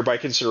delayed here by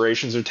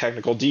considerations of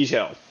technical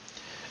detail.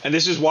 And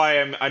this is why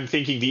I'm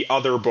thinking the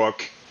other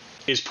book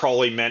is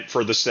probably meant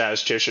for the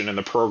statistician and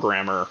the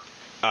programmer,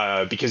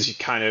 because he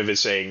kind of is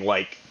saying,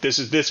 like,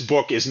 this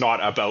book is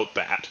not about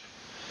that.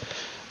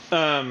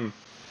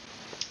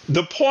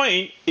 The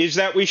point is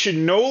that we should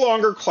no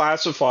longer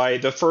classify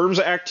the firm's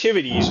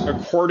activities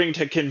according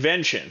to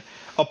convention.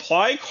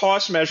 Apply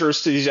cost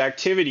measures to these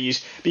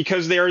activities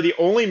because they are the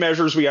only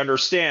measures we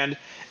understand,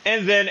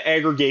 and then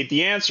aggregate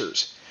the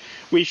answers.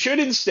 We should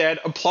instead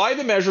apply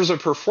the measures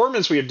of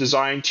performance we have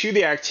designed to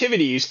the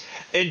activities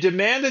and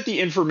demand that the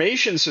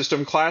information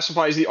system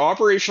classifies the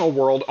operational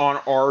world on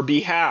our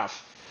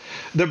behalf.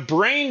 The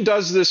brain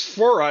does this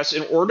for us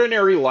in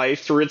ordinary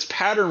life through its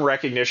pattern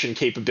recognition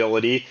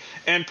capability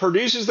and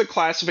produces the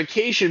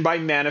classification by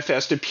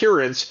manifest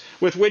appearance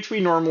with which we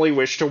normally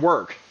wish to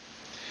work.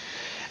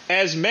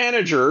 As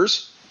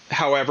managers,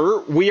 however,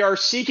 we are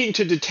seeking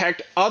to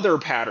detect other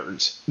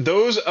patterns,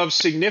 those of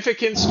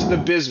significance to the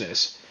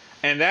business,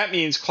 and that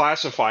means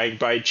classifying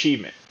by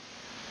achievement.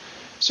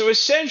 So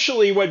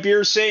essentially what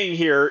Beer's saying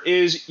here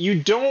is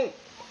you don't,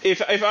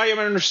 if I am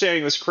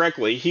understanding this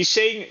correctly, he's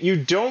saying you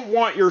don't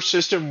want your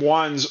system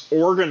ones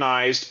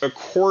organized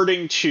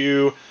according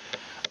to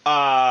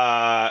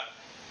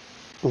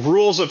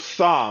rules of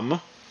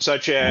thumb,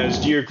 such as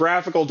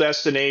geographical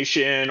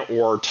destination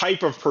or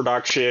type of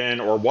production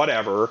or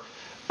whatever.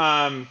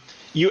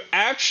 You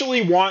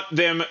actually want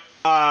them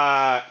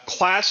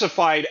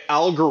classified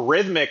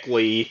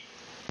algorithmically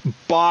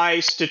by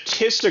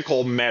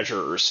statistical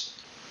measures.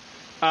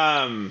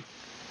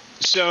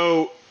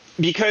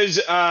 Because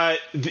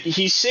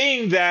he's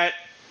saying that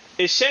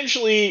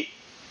essentially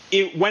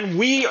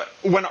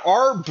when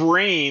our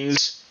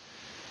brains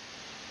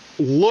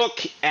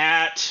look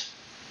at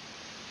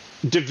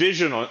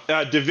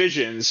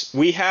divisions,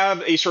 we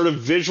have a sort of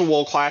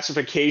visual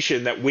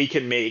classification that we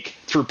can make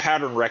through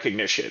pattern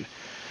recognition.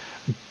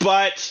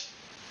 But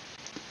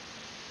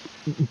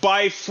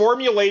by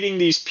formulating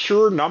these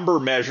pure number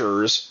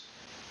measures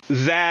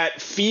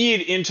that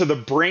feed into the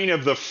brain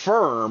of the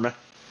firm,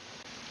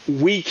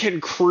 we can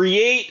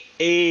create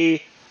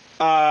a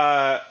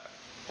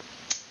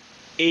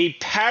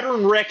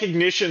pattern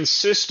recognition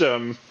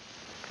system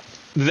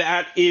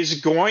that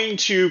is going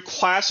to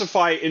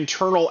classify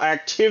internal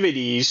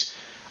activities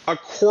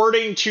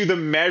according to the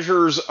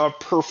measures of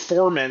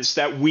performance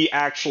that we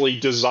actually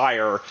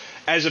desire,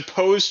 as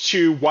opposed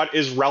to what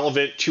is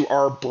relevant to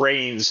our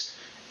brains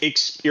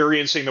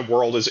experiencing the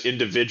world as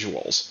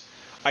individuals.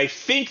 I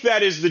think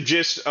that is the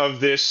gist of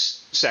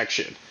this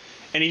section.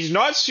 And he's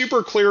not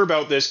super clear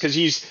about this because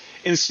he's,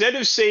 instead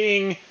of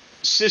saying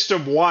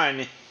system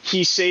one,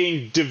 he's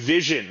saying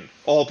division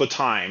all the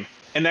time.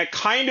 And that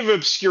kind of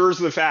obscures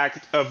the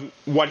fact of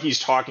what he's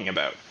talking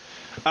about.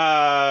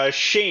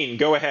 Shane,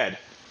 go ahead.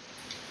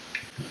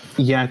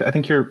 Yeah, I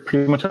think you're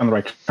pretty much on the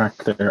right track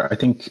there. I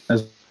think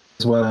as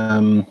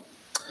well,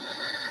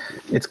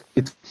 it's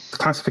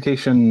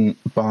classification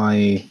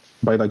by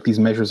like these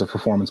measures of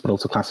performance, but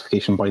also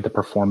classification by the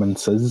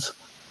performances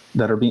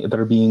that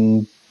are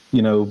being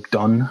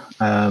done,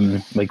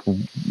 like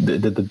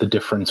the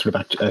different sort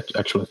of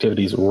actual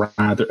activities,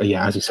 rather,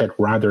 as you said,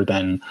 rather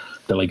than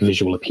the like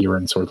visual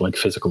appearance or the like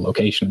physical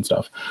location and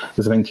stuff.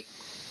 Because I think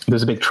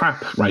there's a big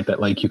trap, right, that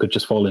like you could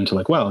just fall into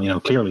like, well,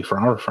 clearly for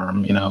our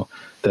firm,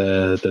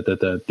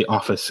 the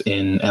office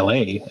in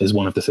LA is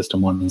one of the system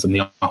ones and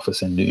the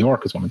office in New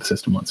York is one of the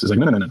system ones. It's like,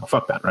 no,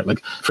 fuck that, right?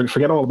 Like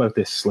forget all about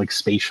this like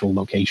spatial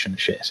location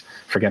shit.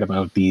 Forget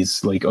about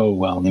these like, oh,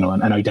 well,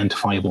 an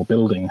identifiable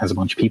building has a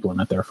bunch of people in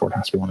it, therefore it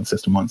has to be one of the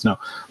system ones. No,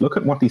 look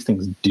at what these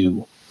things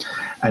do.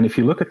 And if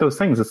you look at those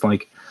things, it's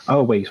like,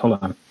 oh, wait, hold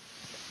on.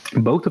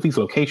 Both of these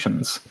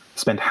locations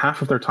spend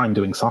half of their time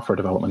doing software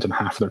development and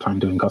half of their time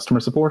doing customer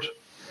support.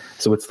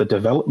 So it's the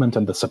development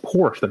and the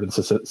support that are the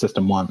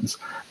system ones,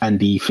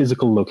 and the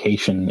physical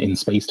location in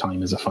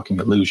space-time is a fucking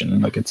illusion.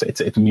 Like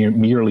it's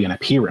merely an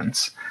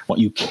appearance. What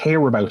you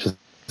care about is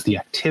the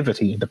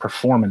activity, the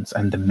performance,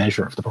 and the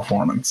measure of the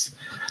performance,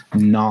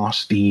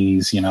 not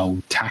these,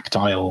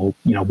 tactile,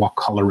 what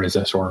color is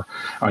it, or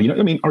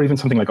even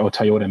something like, oh,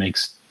 Toyota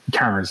makes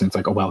cars, and it's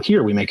like, oh, well,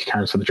 here we make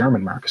cars for the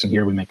German market, and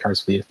here we make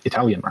cars for the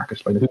Italian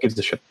market. Like, who gives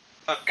a shit?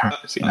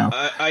 Cars,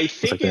 I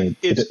think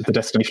it's the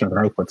destination of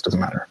their outputs doesn't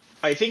matter.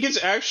 I think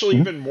it's actually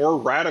even more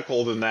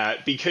radical than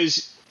that,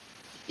 because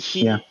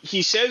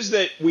he says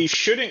that we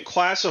shouldn't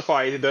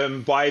classify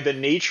them by the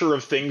nature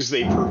of things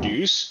they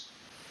produce.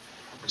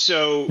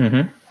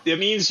 So it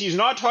means he's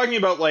not talking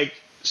about like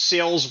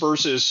sales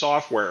versus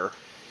software.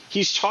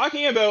 He's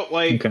talking about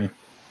like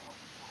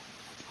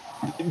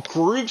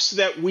groups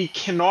that we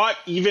cannot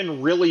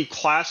even really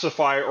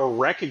classify or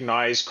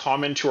recognize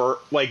common to our,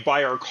 like,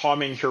 by our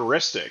common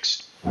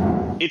heuristics.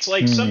 It's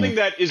like something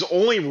that is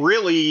only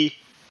really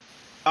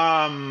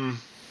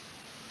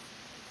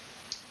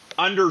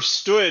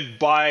understood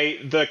by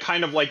the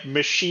kind of like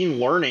machine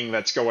learning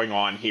that's going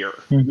on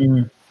here.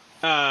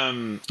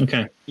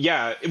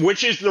 Yeah,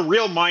 which is the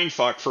real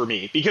mindfuck for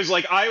me, because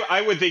like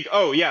I would think,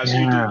 oh yeah,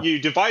 so you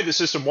divide the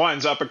system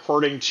ones up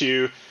according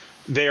to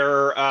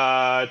their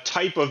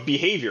type of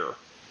behavior,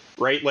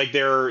 right? Like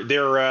their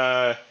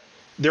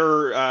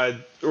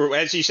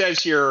as he says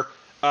here,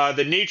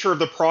 the nature of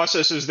the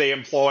processes they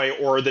employ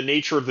or the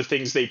nature of the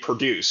things they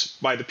produce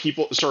by the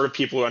people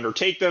who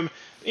undertake them.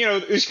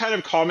 These kind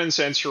of common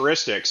sense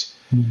heuristics.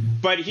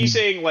 But he's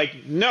saying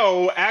like,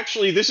 no,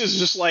 actually, this is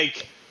just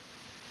like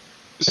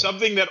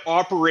something that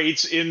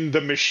operates in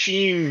the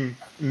machine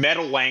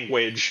meta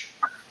language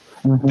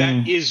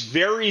that is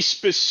very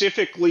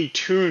specifically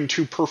tuned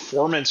to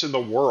performance in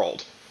the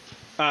world.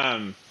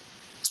 Third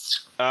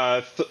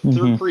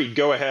Creed,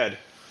 go ahead.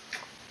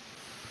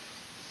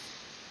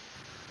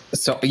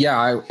 So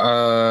I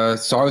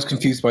was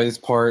confused by this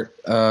part.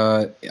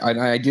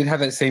 I did have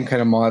that same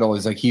kind of model.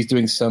 Is like he's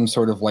doing some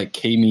sort of like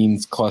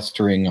k-means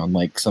clustering on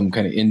like some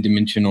kind of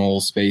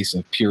n-dimensional space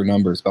of pure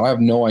numbers, but I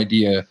have no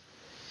idea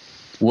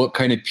what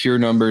kind of pure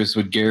numbers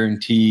would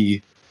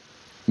guarantee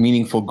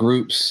meaningful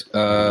groups.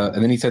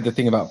 And then he said the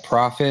thing about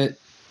profit,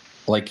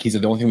 like he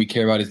said the only thing they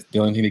care about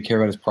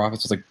is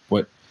profits. It's like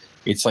what?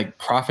 It's like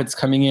profits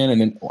coming in,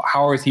 and then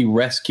how is he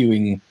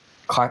rescuing?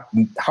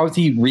 How is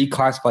he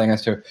reclassifying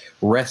us to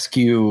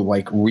rescue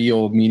like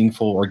real,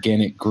 meaningful,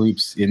 organic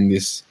groups in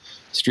this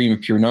stream of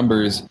pure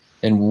numbers?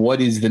 And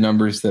what is the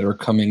numbers that are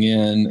coming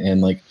in?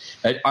 And like,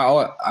 I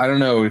don't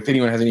know if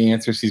anyone has any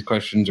answers to these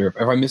questions or if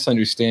I'm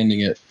misunderstanding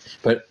it,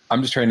 but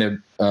I'm just trying to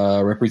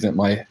represent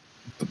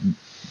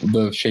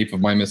the shape of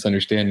my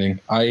misunderstanding.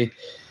 I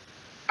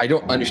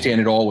don't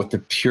understand at all what the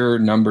pure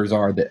numbers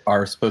are that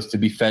are supposed to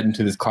be fed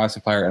into this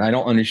classifier, and I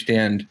don't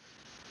understand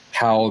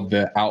how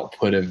the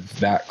output of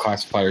that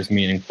classifier is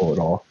meaningful at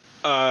all.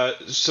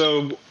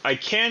 So I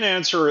can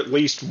answer at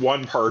least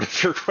one part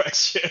of your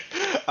question.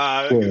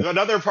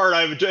 Another part,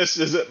 I'm just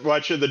as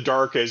much in the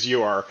dark as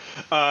you are.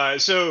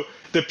 So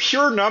the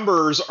pure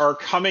numbers are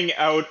coming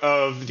out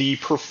of the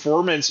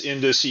performance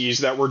indices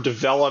that were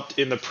developed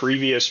in the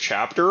previous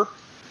chapter,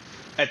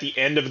 at the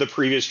end of the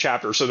previous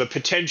chapter. So the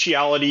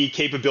potentiality,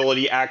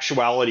 capability,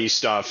 actuality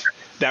stuff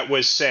that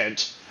was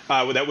set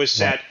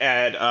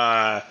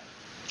at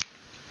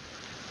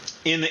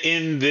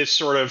in this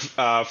sort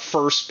of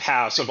first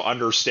pass of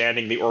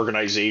understanding the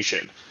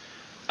organization.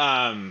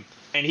 And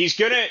he's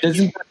gonna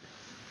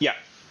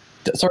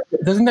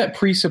doesn't that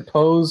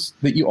presuppose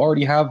that you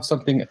already have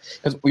something,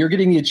 because you're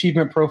getting the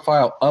achievement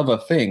profile of a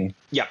thing,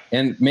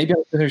 and maybe I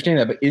don't understand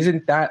that, but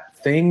isn't that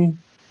thing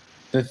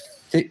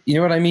you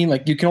know what I mean?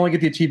 Like, you can only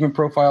get the achievement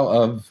profile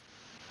of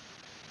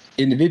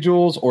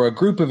individuals or a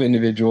group of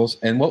individuals,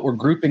 and what we're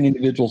grouping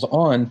individuals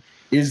on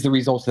is the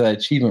result of that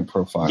achievement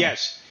profile.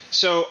 Yes.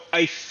 So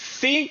I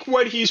think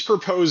what he's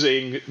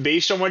proposing,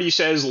 based on what he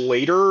says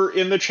later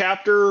in the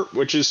chapter,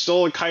 which is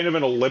still a kind of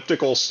an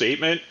elliptical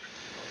statement,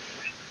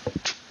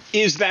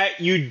 is that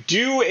you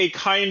do a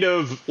kind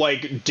of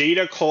like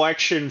data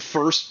collection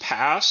first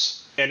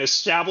pass and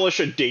establish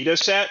a data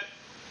set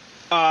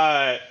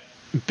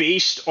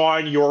based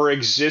on your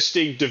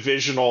existing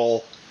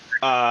divisional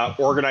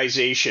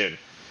organization.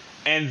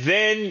 And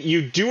then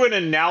you do an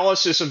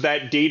analysis of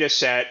that data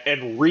set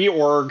and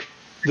reorg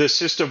the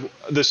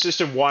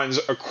system ones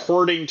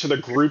according to the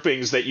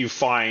groupings that you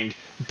find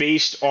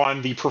based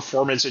on the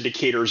performance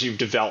indicators you've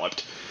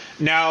developed.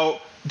 Now,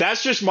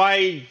 that's just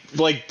my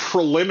like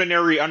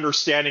preliminary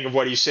understanding of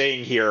what he's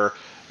saying here,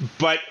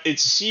 but it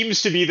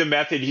seems to be the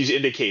method he's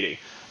indicating.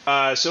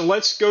 So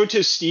let's go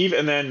to Steve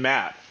and then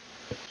Matt.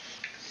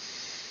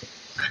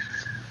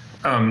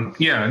 I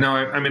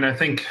mean, I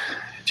think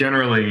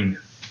generally,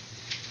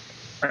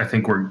 I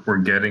think we're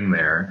getting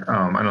there.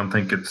 I don't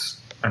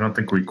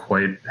think we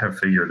quite have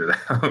figured it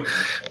out.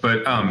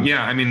 But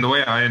I mean, the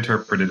way I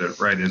interpreted it,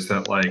 right, is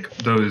that like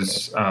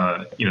those,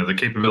 the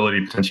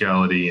capability,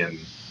 potentiality, and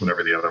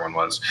whatever the other one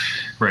was,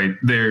 right,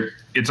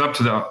 it's up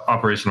to the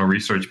operational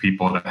research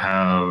people to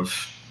have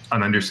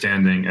an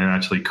understanding and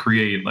actually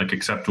create like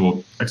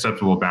acceptable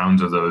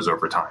bounds of those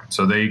over time.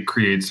 So they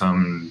create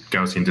some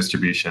Gaussian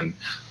distribution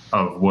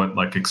of what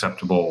like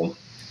acceptable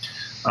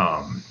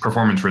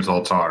performance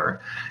results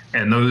are.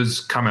 And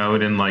those come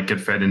out and like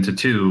get fed into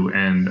 2.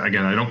 And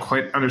again, I don't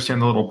quite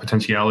understand the little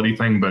potentiality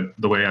thing, but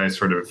the way I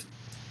sort of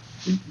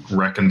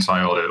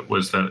reconciled it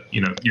was that,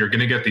 you're going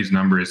to get these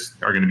numbers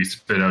are going to be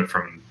spit out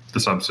from the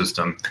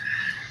subsystem,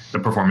 the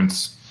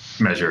performance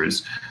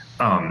measures.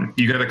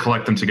 You got to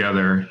collect them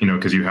together,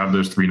 because you have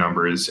those 3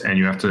 numbers, and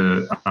you have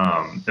to,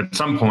 at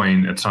some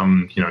point, at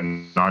some,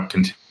 not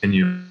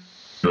continue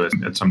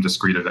at some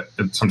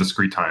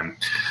discrete time,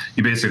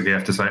 you basically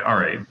have to say, all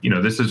right,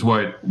 this is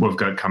what we've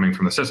got coming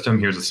from the system.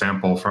 Here's a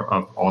sample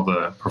of all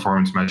the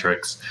performance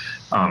metrics.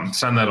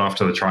 Send that off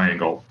to the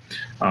triangle.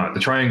 The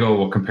triangle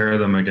will compare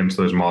them against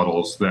those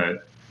models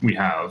that we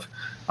have.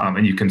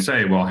 And you can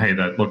say, well, hey,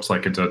 that looks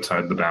like it's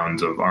outside the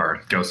bounds of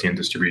our Gaussian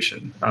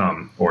distribution,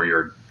 or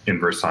your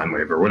inverse sine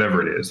wave, or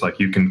whatever it is. Like,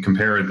 you can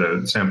compare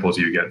the samples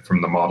you get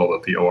from the model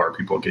that the OR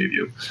people gave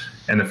you.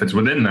 And if it's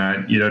within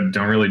that, you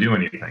don't really do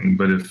anything.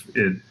 But if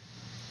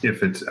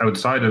it's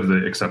outside of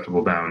the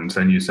acceptable bounds,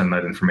 then you send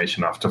that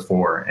information off to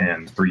 4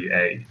 and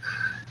 3A.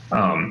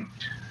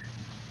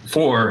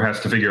 4 has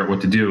to figure out what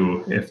to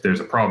do if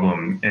there's a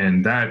problem.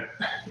 And that,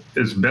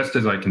 as best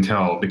as I can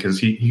tell, because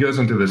he goes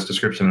into this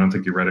description, I don't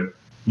think you read it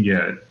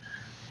yet,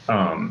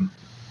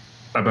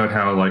 about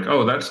how like,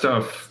 oh, that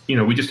stuff,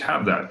 we just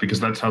have that because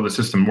that's how the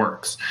system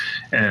works.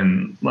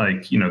 And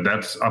like,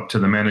 that's up to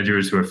the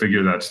managers who have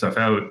figured that stuff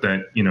out,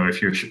 that,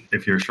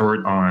 if you're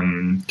short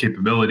on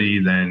capability,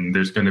 then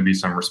there's going to be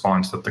some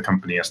response that the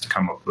company has to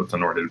come up with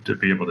in order to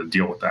be able to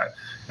deal with that.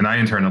 And I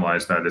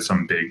internalize that as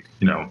some big,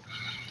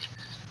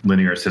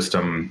 linear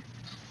system,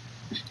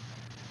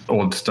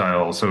 old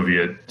style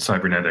Soviet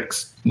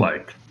cybernetics,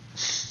 like,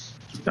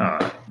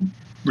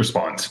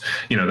 response.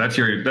 That's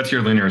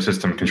your linear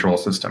system control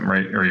system,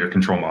 right? Or your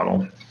control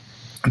model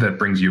that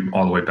brings you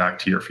all the way back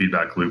to your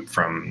feedback loop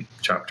from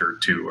chapter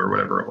 2 or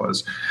whatever it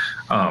was.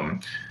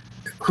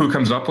 Who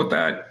comes up with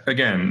that?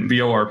 Again,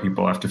 the OR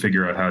people have to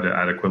figure out how to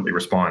adequately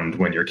respond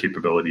when your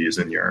capabilities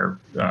and your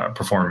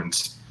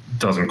performance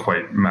doesn't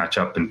quite match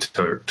up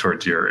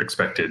towards your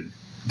expected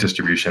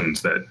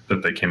distributions that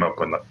they came up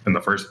with in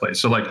the first place.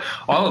 So like,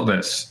 all of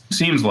this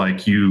seems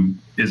like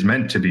is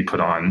meant to be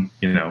put on,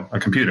 a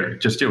computer.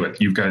 Just do it.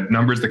 You've got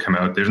numbers that come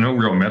out. There's no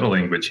real meta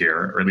language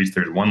here, or at least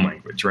there's one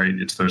language, right?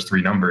 It's those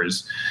 3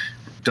 numbers.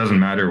 Doesn't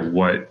matter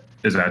what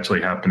is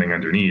actually happening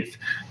underneath.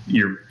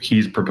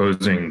 He's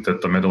proposing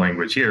that the meta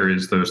language here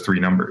is those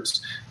 3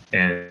 numbers,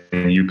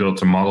 and you build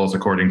some models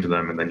according to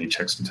them, and then you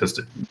check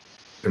statistics.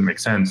 It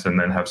makes sense, and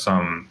then have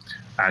some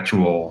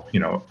actual,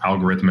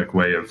 algorithmic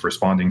way of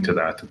responding to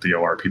that the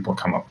OR people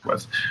come up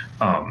with.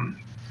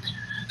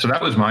 So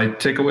that was my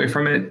takeaway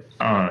from it.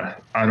 I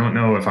don't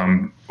know if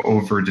I'm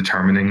over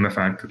determining the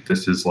fact that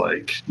this is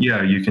like,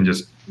 you can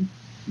just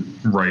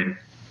write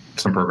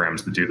some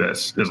programs to do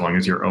this, as long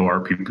as your OR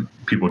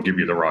people give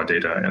you the raw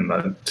data and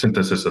the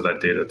synthesis of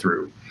that data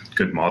through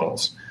good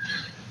models.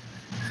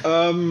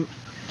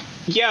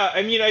 Yeah,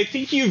 I mean, I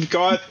think you've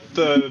got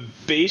the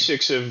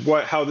basics of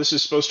how this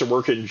is supposed to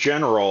work in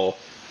general.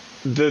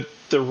 The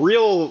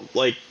real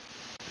like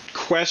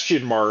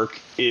question mark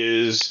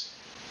is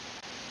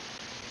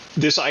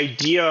this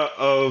idea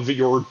of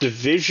your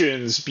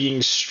divisions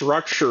being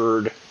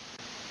structured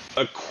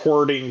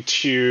according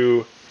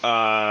to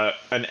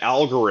an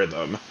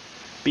algorithm,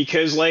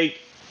 because like,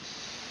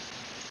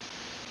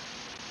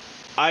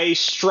 I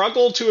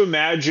struggle to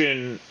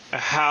imagine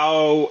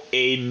how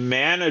a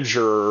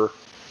manager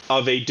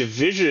of a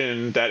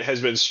division that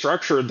has been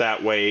structured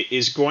that way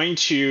is going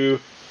to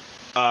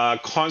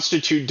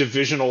constitute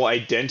divisional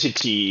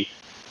identity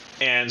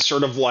and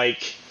sort of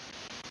like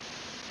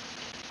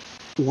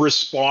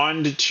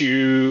respond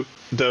to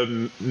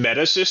the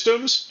meta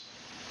systems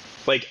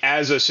like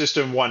as a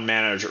system 1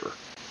 manager,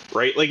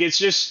 right? Like, it's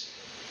just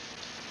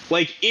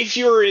like, if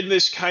you're in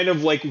this kind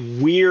of like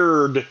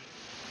weird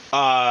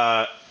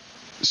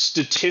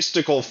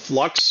statistical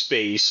flux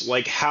space,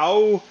 like,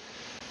 how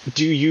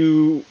do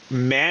you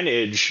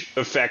manage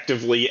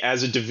effectively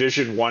as a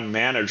division 1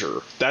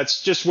 manager?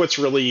 That's just what's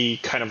really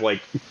kind of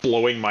like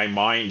blowing my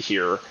mind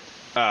here.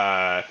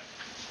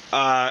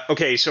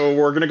 Okay, so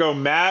we're gonna go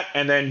Matt,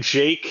 and then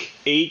Jake,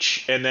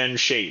 H, and then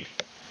Shane.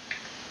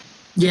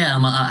 Yeah,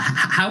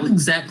 how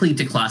exactly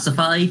to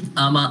classify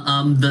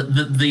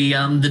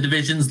the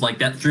divisions, like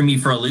that threw me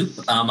for a loop.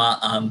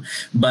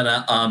 But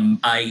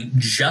I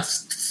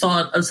just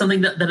thought of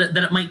something that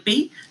it might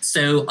be.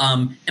 So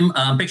I'm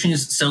picturing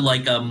this, so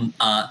like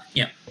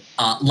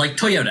like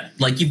Toyota,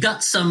 like you've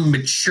got some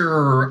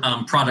mature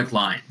product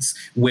lines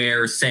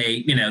where,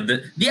 say,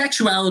 the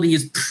actuality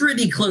is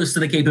pretty close to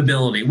the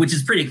capability, which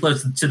is pretty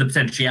close to the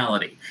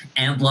potentiality.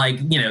 And like,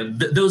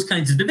 those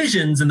kinds of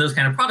divisions and those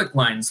kind of product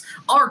lines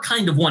are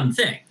kind of one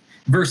thing.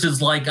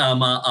 Versus like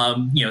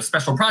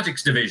special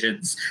projects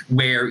divisions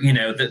where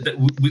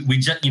we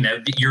just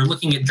you're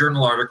looking at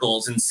journal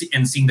articles and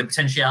seeing the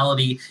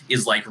potentiality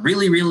is like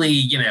really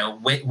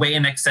way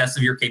in excess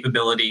of your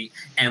capability,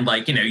 and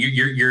like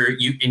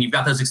you've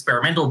got those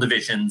experimental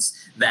divisions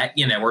that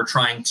are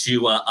trying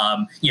to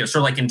sort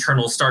of like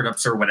internal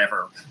startups or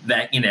whatever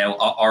that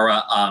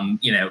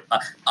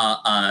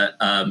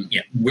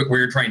where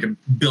you're trying to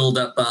build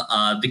up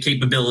the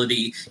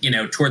capability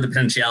toward the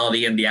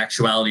potentiality and the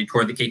actuality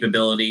toward the capability.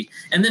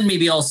 And then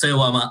maybe also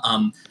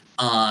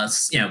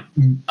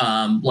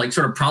like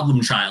sort of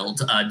problem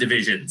child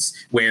divisions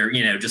where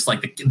just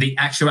like the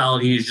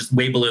actuality is just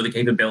way below the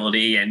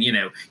capability, and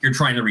you're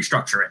trying to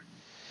restructure it.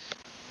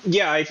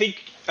 Yeah, I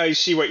think I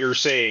see what you're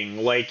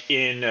saying, like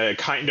in a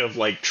kind of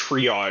like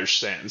triage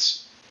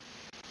sense,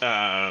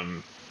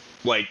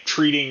 like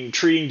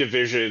treating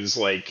divisions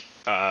like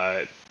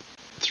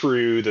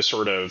through the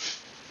sort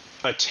of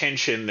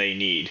attention they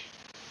need.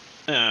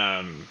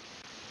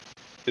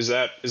 Is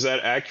that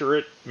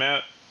accurate,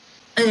 Matt?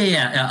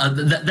 Yeah,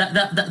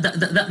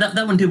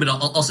 that one too, but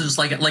also just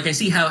like I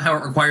see how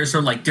it requires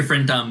sort of like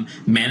different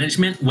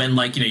management when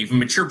like you have a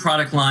mature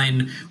product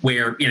line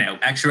where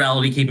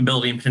actuality,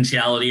 capability, and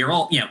potentiality are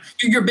all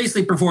you're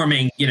basically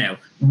performing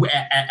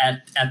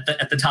at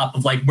the top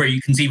of like where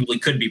you conceivably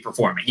could be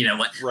performing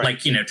like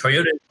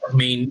Toyota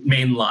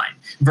main line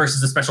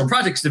versus a special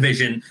projects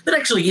division that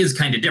actually is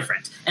kind of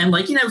different, and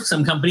like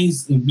some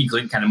companies,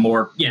 usually kind of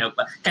more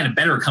kind of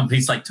better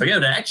companies like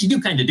Toyota actually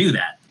do kind of do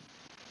that.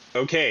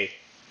 Okay.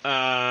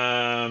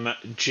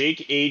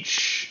 Jake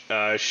H,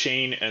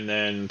 Shane, and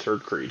then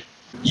Third Creed.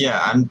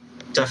 Yeah, I'm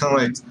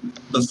definitely,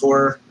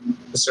 before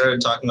I started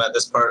talking about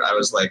this part, I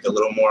was like a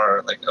little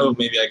more like, oh,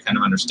 maybe I kind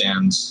of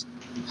understand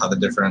how the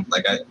different,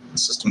 like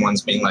System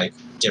 1's being like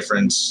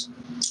different.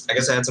 I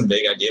guess I had some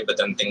vague idea, but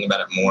then thinking about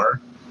it more,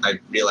 I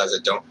realized I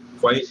don't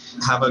quite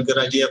have a good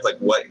idea of like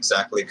what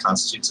exactly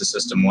constitutes a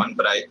System 1,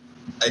 but I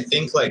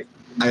think like,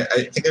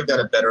 I think I've got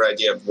a better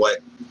idea of what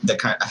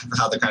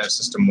how the kind of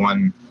System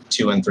 1,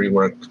 2, and 3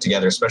 work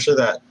together, especially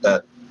that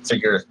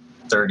figure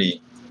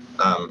 30.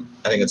 I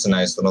think it's a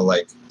nice little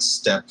like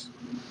step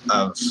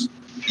of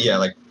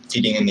like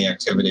feeding in the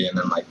activity and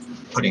then like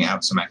putting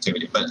out some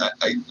activity. But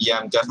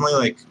I'm definitely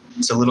like,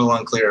 it's a little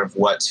unclear of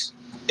what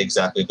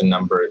exactly the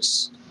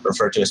numbers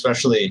refer to,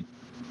 especially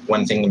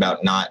when thinking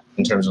about not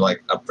in terms of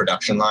like a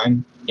production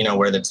line,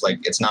 where it's like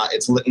it's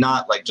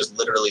not like just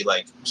literally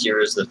like here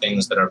is the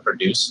things that are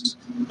produced,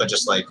 but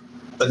just like,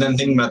 but then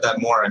thinking about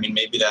that more, I mean,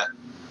 maybe that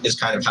is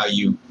kind of how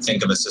you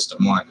think of a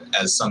System 1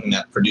 as something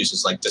that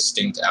produces like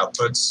distinct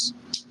outputs,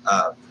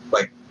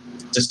 like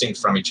distinct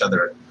from each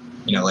other.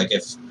 Like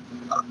if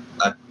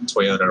a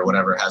Toyota or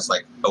whatever has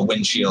like a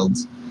windshield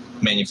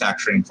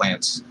manufacturing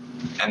plant,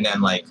 and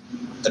then like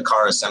the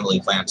car assembly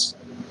plant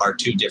are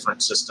two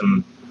different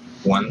systems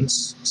 1,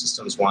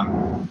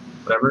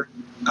 whatever.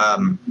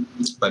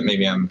 But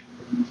maybe I'm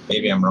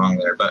wrong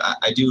there. But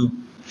I do.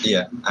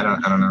 Yeah, I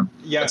don't know.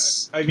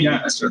 Yes, I mean,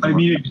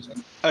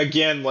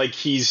 again, like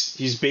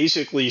he's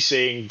basically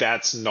saying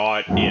that's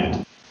not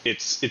it.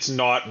 It's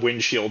not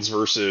windshields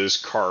versus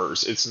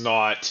cars. It's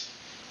not,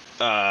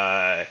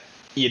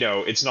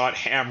 it's not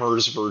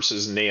hammers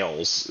versus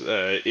nails.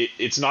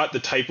 It's not the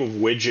type of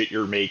widget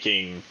you're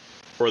making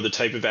or the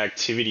type of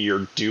activity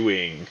you're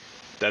doing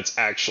that's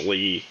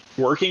actually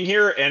working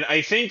here. And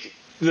I think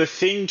the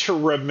thing to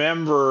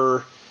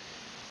remember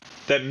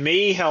that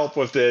may help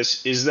with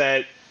this is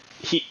that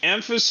he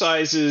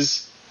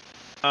emphasizes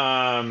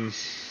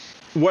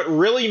what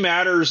really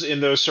matters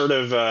in those sort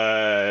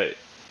of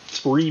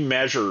 3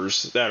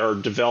 measures that are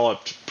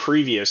developed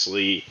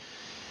previously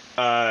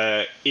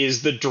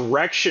is the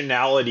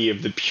directionality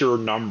of the pure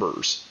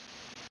numbers.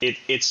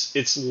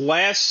 It's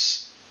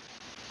less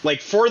like,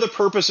 for the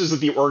purposes of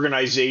the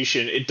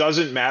organization, it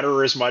doesn't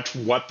matter as much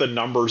what the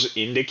numbers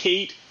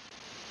indicate,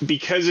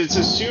 because it's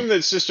assumed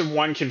that System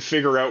 1 can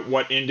figure out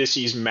what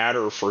indices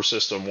matter for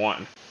System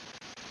 1.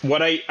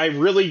 What I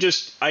really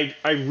just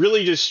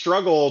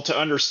struggle to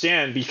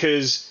understand,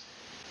 because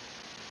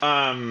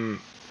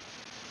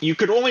you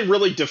could only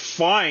really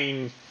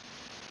define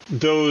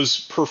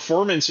those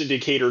performance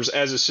indicators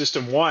as a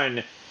System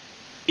 1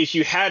 if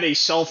you had a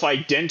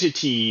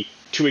self-identity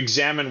to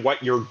examine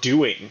what you're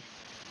doing,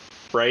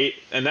 right?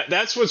 And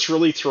that's what's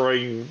really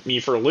throwing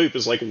me for a loop,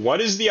 is like, what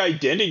is the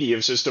identity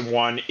of System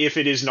 1 if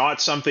it is not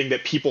something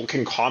that people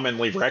can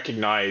commonly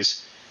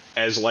recognize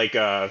as like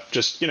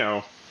just,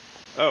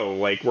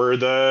 like we're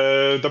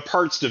the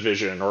parts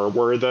division, or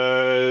we're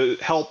the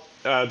help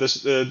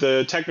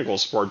the technical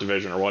support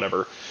division or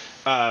whatever.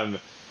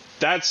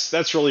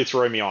 That's really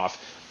throwing me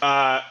off.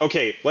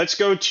 Okay, let's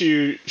go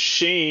to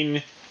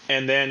Shane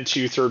and then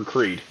to Third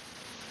Creed.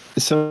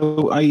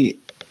 So I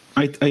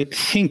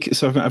think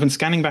so. I've been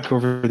scanning back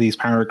over these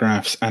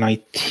paragraphs, and I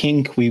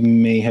think we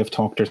may have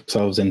talked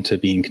ourselves into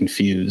being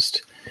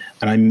confused.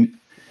 And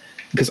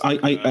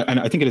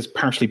I think it is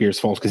partially Beer's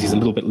fault because he's a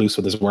little bit loose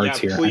with his words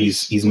here, and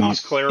he's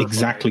not clarify.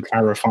 Exactly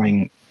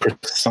clarifying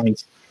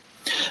precise.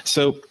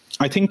 So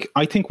I think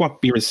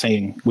what Beer is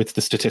saying with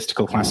the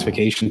statistical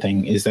classification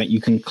thing is that you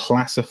can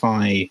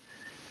classify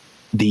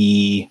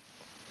the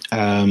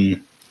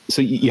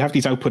so you have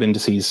these output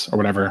indices or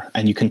whatever,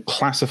 and you can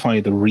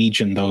classify the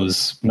region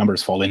those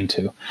numbers fall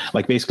into,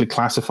 like basically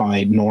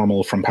classify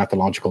normal from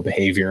pathological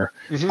behavior,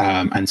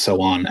 and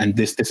so on. And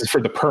this is for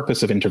the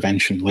purpose of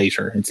intervention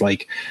later. It's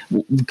like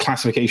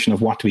classification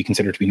of what do we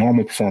consider to be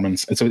normal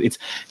performance. And so it's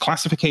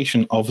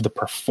classification of the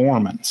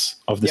performance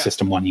of the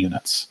System 1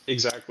 units.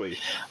 Exactly.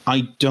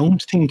 I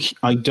don't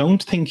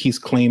think he's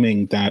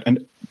claiming that,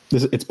 and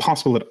it's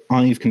possible that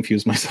I've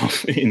confused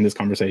myself in this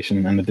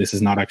conversation and that this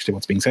is not actually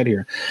what's being said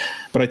here.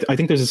 But I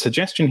think there's a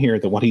suggestion here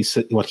that what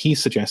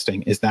he's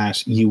suggesting is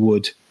that you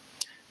would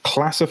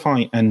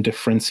classify and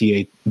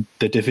differentiate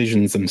the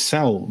divisions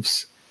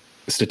themselves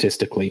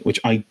statistically, which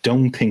I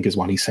don't think is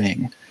what he's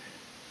saying.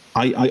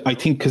 I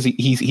think because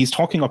he's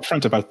talking up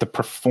front about the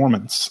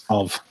performance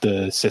of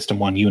the System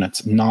 1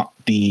 units,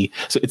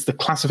 so it's the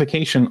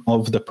classification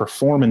of the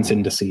performance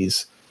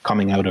indices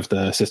coming out of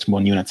the System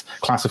 1 units,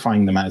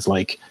 classifying them as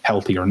like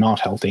healthy or not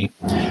healthy,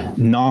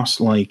 not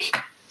like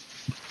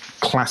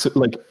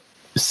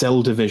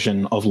cell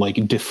division of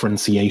like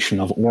differentiation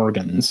of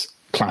organs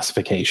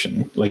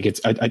classification. Like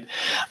it's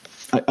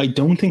I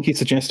don't think he's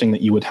suggesting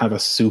that you would have a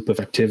soup of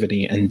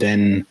activity and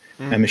then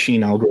a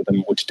machine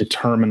algorithm would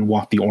determine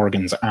what the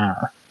organs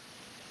are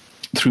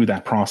through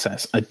that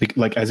process,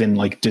 like as in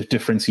like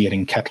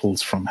differentiating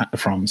kettles from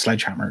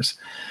sledgehammers.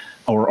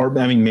 Or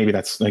I mean, maybe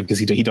that's like because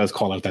he does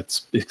call out that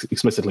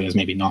explicitly as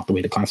maybe not the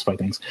way to classify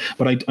things.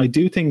 But I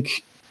do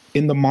think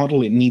in the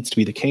model it needs to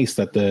be the case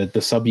that the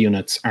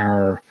subunits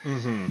are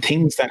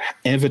things that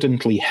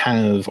evidently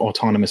have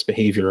autonomous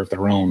behavior of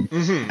their own,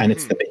 and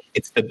it's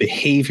the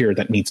behavior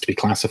that needs to be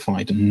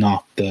classified,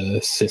 not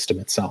the system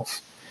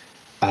itself.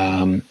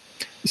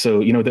 So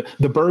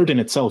the bird in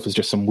itself is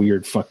just some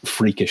weird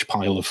freakish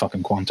pile of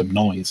fucking quantum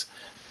noise.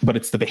 But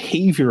it's the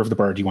behavior of the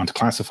bird you want to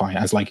classify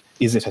as like,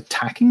 is it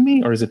attacking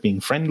me or is it being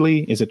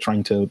friendly? Is it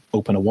trying to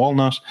open a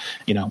walnut?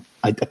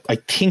 I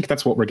think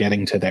that's what we're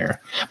getting to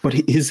there. But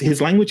his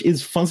language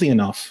is fuzzy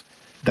enough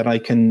that I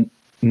can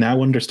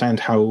now understand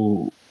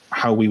how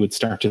we would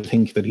start to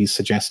think that he's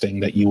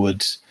suggesting that you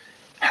would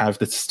have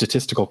the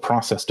statistical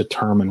process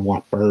determine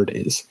what bird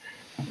is,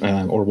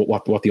 or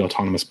what the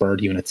autonomous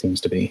bird unit seems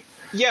to be.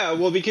 Yeah,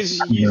 well,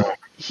 because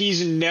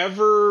he's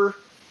never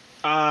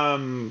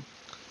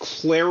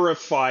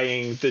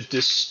clarifying the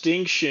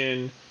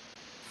distinction.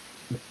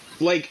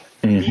 Like,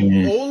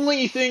 the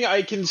only thing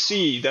I can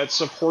see that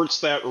supports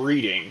that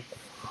reading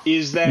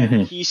is that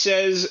he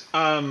says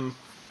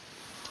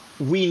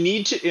we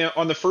need to,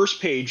 on the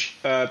first page,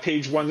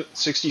 page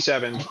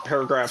 167,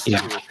 paragraph 2,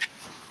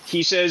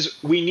 he says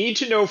we need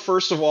to know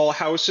first of all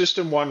how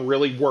System 1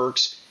 really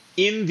works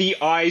in the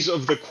eyes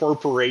of the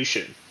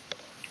corporation.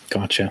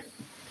 Gotcha.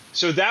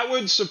 So that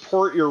would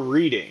support your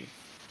reading,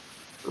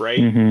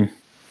 right?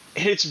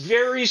 It's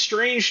very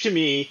strange to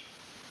me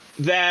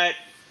that,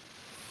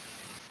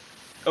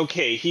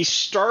 okay, he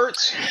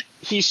starts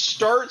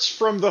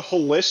from the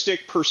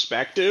holistic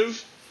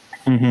perspective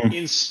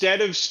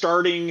instead of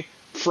starting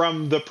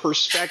from the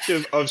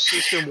perspective of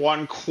System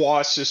 1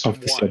 qua System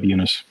 1. Of the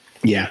subunit.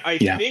 Yeah. I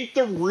think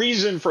the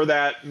reason for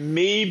that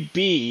may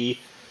be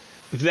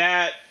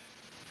that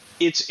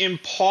it's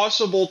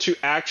impossible to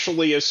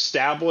actually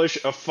establish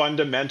a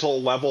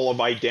fundamental level of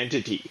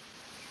identity.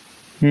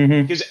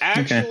 Because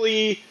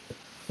actually,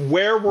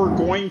 where we're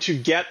going to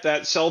get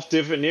that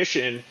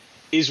self-definition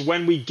is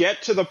when we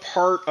get to the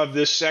part of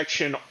this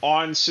section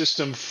on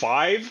System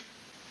 5.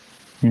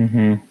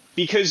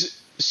 Because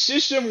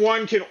System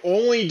 1 can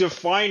only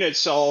define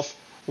itself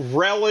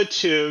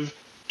relative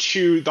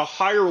to the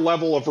higher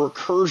level of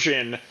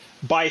recursion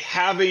by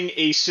having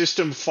a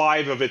System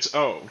 5 of its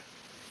own,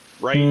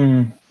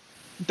 right?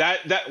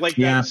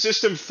 That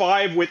System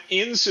 5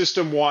 within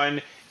System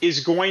 1 is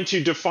going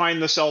to define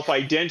the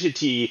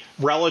self-identity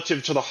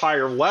relative to the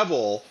higher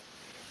level.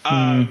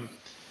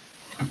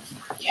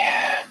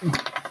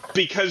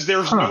 Because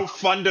there's no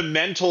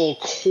fundamental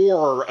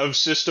core of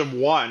System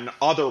 1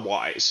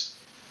 otherwise.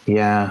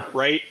 Yeah.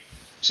 Right?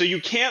 So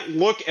you can't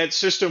look at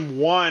System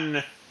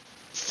 1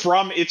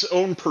 from its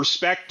own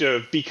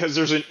perspective because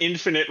there's an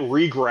infinite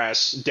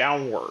regress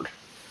downward.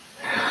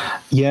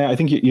 Yeah, I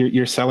think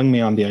you're selling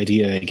me on the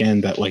idea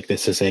again that like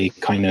this is a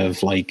kind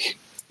of like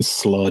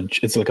sludge.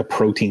 It's like a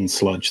protein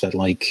sludge that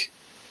like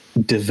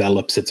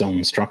develops its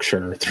own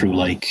structure through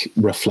like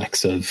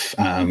reflexive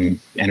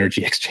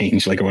energy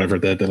exchange, like or whatever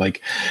the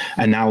like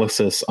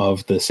analysis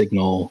of the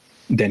signal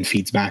then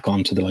feeds back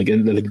onto the like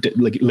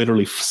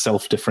literally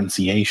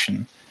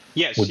self-differentiation.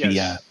 Yes, would be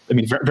I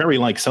mean very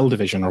like cell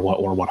division or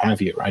what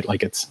have you, right?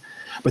 Like it's,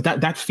 but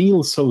that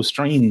feels so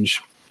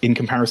strange in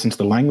comparison to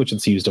the language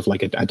that's used of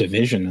like a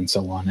division and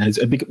so on. And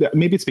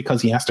maybe it's because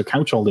he has to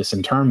couch all this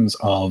in terms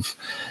of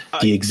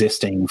the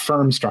existing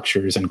firm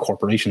structures and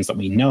corporations that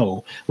we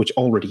know, which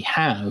already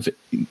have.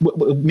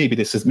 Maybe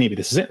this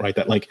is it, right?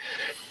 That like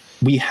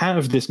we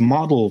have this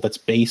model that's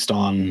based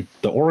on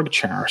the org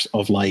chart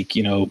of like,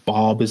 you know,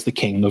 Bob is the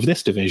king of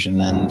this division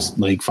and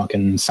like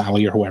fucking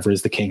Sally or whoever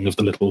is the king of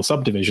the little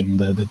subdivision,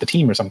 the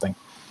team or something.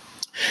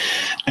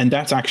 And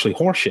that's actually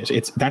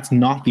horseshit. That's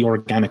not the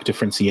organic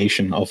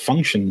differentiation of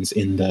functions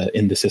in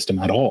the system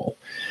at all.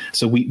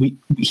 So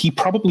he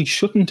probably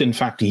shouldn't, in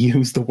fact,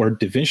 use the word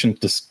division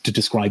to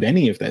describe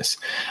any of this.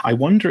 I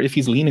wonder if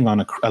he's leaning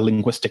on a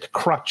linguistic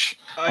crutch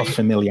of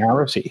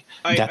familiarity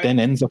that then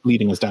ends up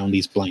leading us down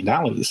these blind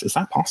alleys. Is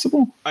that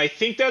possible? I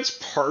think that's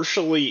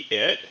partially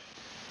it,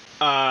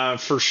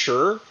 for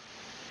sure.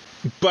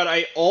 But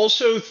I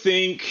also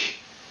think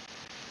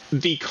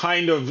the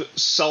kind of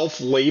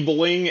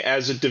self-labeling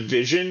as a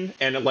division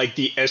and like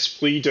the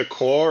esprit de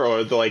corps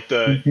or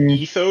the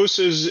ethos,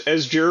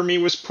 as Jeremy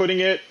was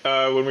putting it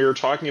when we were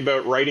talking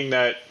about writing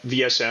that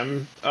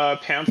VSM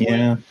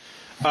pamphlet,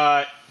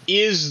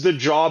 is the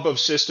job of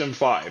System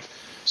 5.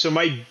 So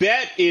my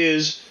bet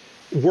is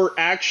we're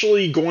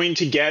actually going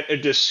to get a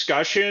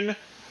discussion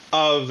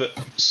of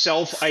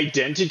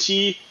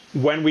self-identity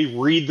when we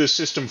read the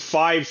System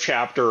 5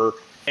 chapter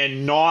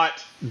and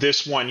not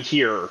this one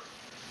here.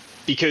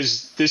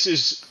 Because this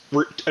is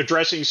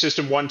addressing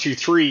System 1, 2,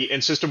 3,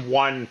 and System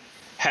 1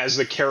 has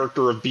the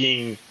character of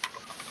being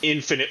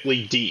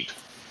infinitely deep.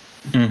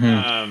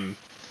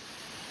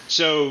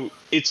 So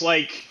it's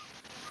like,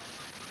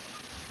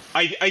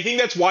 I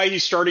think that's why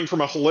he's starting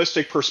from a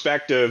holistic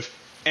perspective,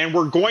 and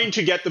we're going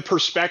to get the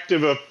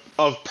perspective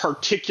of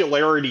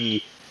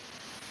particularity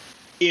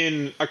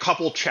in a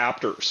couple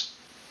chapters,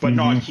 but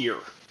not here.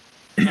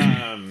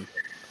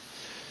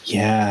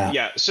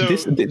 Yeah. So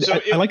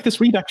I like this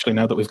read actually.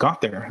 Now that we've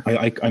got there,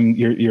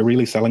 you're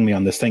really selling me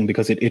on this thing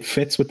because it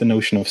fits with the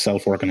notion of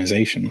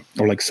self-organization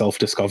or like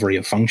self-discovery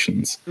of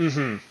functions.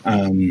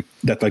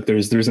 That like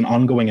there's an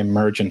ongoing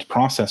emergent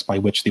process by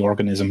which the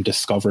organism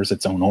discovers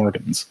its own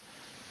organs.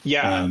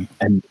 And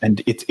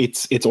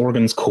its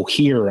organs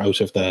cohere out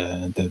of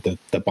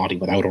the body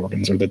without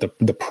organs, or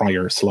the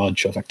prior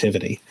sludge of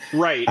activity.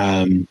 Right.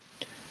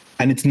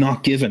 And it's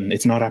not given.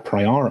 It's not a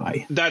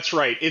priori. That's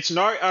right. It's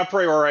not a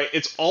priori.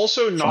 It's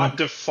also not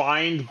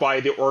defined by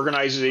the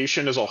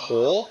organization as a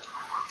whole,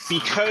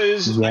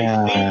 because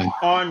I think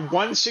on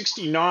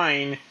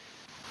 169,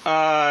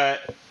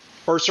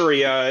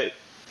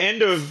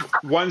 end of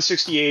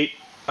 168,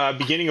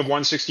 beginning of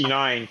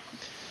 169,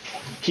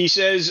 he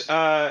says,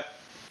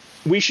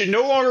 we should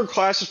no longer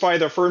classify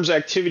the firm's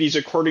activities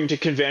according to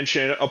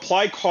convention,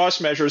 apply cost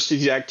measures to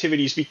these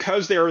activities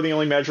because they are the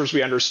only measures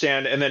we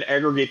understand, and then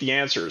aggregate the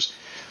answers.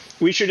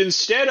 We should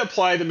instead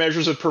apply the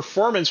measures of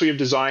performance we have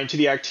designed to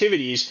the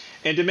activities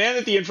and demand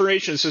that the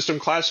information system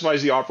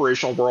classifies the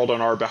operational world on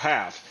our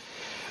behalf.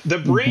 The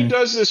brain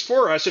does this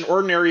for us in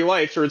ordinary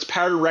life through its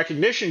pattern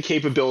recognition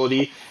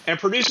capability and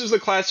produces the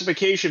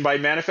classification by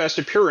manifest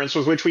appearance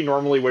with which we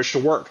normally wish to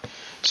work.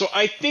 So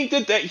I think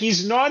that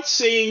he's not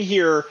saying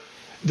here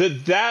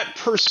that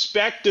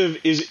perspective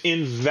is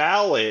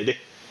invalid.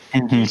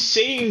 He's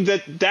saying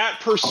that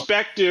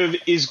perspective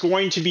is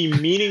going to be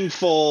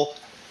meaningful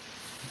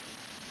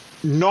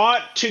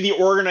not to the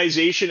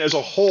organization as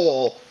a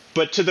whole,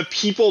 but to the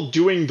people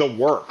doing the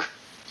work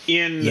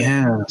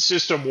in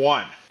System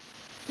 1,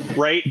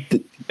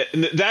 right?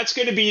 That's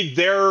going to be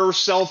their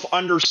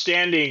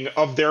self-understanding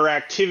of their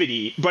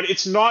activity, but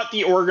it's not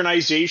the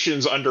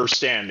organization's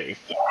understanding.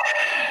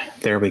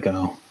 There we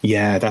go.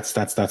 Yeah,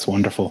 that's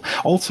wonderful.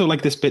 Also,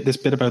 like this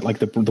bit about like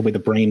the way the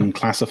brain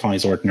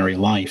classifies ordinary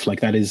life, like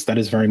that is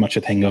very much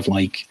a thing of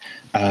like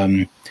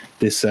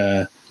this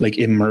like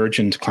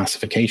emergent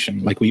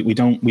classification. Like we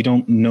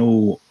don't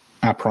know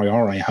a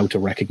priori how to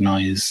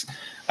recognize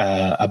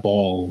a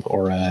ball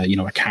or a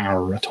car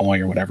or a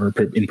toy or whatever.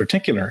 In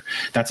particular,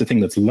 that's a thing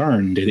that's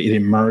learned. It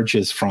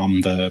emerges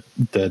from the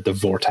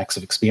vortex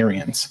of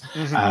experience.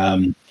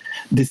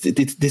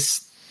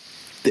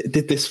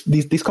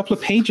 These couple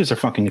of pages are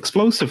fucking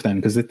explosive then,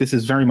 because this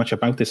is very much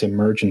about this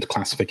emergent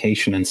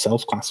classification and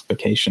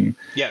self-classification.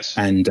 Yes.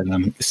 And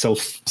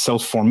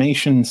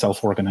self-formation,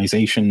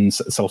 self-organization,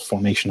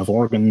 self-formation of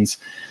organs.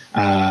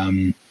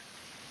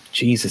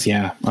 Jesus,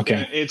 yeah.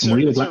 Okay.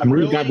 I'm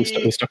really glad we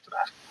stuck to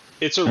that.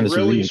 It's a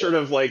really sort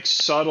of like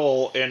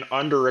subtle and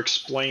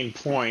underexplained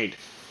point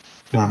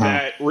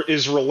that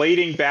is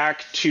relating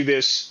back to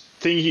this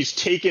thing he's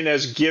taken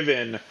as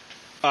given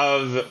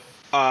of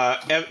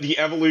the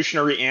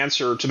evolutionary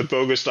answer to the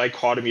bogus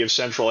dichotomy of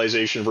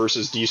centralization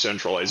versus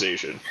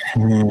decentralization,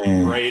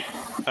 right?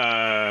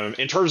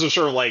 In terms of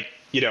sort of like,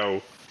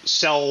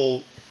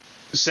 cell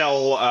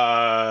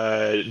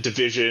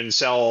division,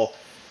 cell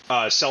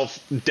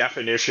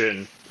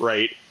self-definition,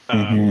 right?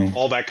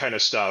 All that kind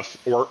of stuff,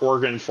 or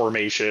organ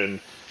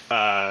formation,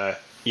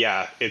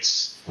 yeah,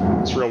 it's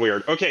real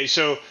weird. Okay,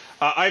 so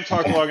I've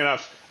talked long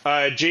enough.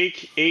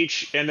 Jake,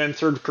 H, and then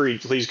Third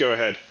Creed, please go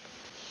ahead.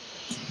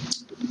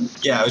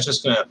 Yeah, I was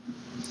just gonna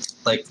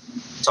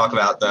talk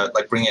about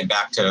bringing it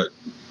back to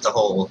the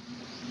whole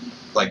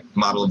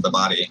model of the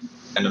body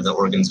and of the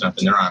organs and of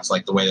the neurons,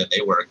 the way that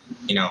they work.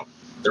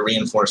 The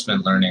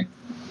reinforcement learning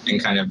and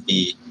kind of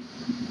the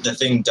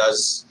thing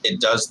does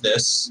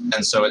this,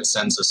 and so it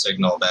sends a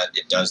signal that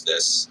it does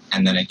this,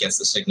 and then it gets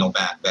the signal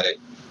back that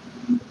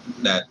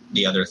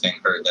the other thing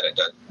heard that it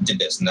did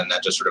this, and then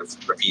that just sort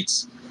of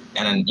repeats.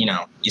 And then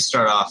you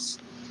start off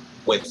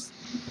with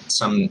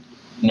some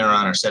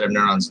neuron or set of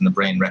neurons in the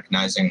brain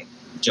recognizing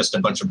just a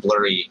bunch of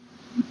blurry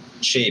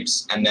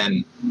shapes, and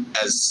then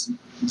as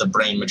the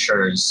brain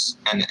matures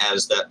and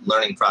as that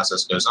learning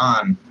process goes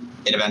on,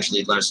 it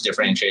eventually learns to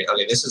differentiate,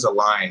 okay, this is a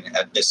line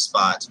at this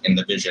spot in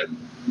the vision,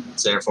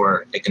 so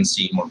therefore it can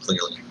see more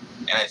clearly.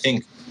 And I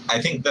think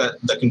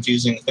the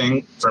confusing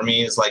thing for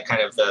me is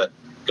kind of the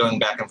going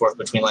back and forth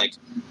between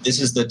this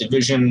is the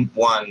division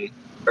 1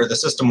 or the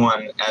system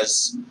 1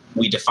 as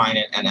we define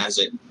it and as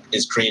it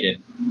is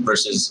created,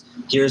 versus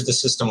here's the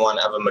system 1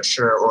 of a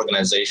mature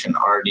organization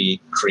already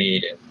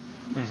created.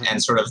 Mm-hmm.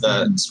 And sort of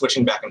the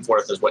switching back and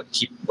forth is what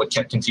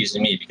kept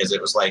confusing me, because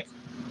it was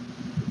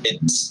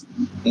it's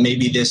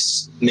maybe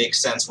this makes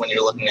sense when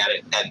you're looking at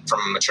it from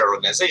a mature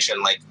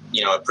organization,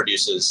 it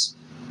produces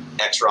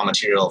X raw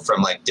material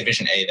from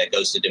division A that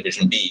goes to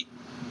division B.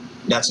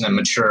 That's in a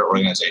mature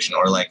organization,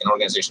 or an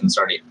organization that's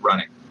already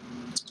running.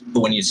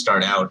 But when you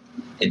start out,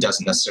 it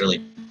doesn't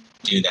necessarily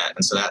do that.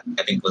 And so that,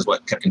 I think, was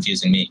what kept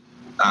confusing me.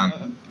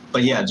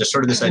 But yeah, just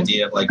sort of this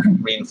idea of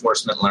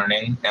reinforcement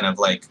learning and of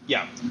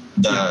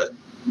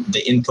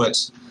the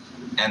input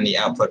and the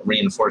output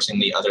reinforcing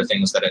the other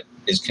things that it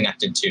is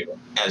connected to,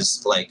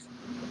 as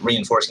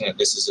reinforcing that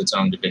this is its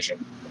own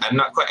division. I'm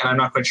not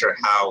quite sure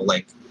how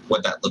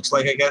what that looks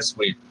like. I guess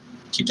we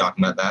keep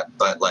talking about that,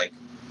 but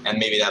and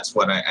maybe that's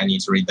what I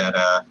need to read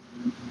that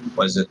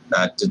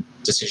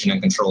Decision and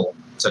Control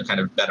to kind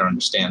of better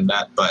understand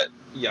that. But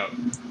yeah,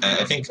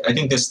 I think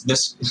this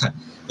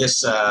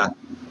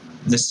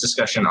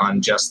discussion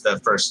on just the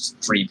first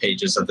 3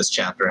 pages of this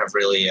chapter have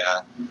really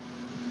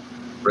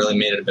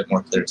made it a bit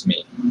more clear to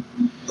me.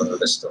 Although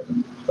there's still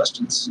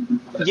questions.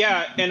 But.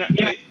 Yeah, and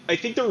I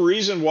think the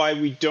reason why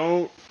we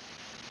don't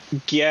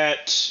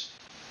get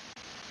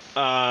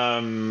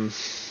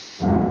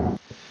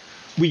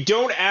we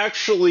don't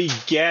actually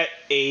get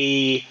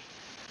a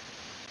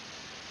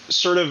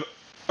sort of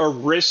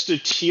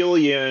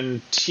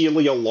Aristotelian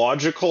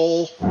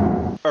teleological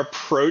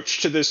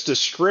approach to this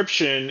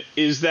description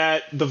is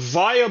that the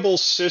viable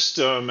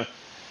system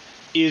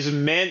is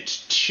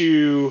meant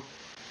to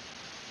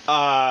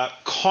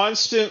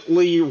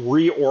constantly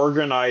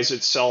reorganize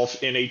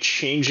itself in a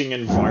changing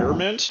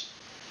environment.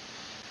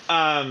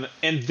 And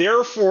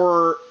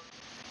therefore,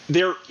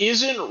 there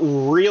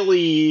isn't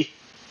really,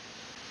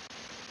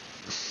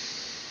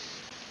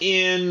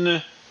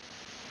 in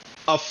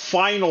a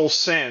final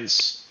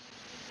sense,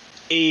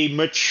 a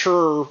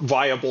mature,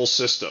 viable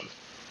system.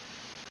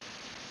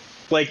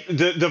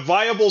 The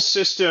viable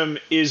system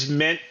is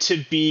meant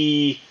to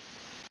be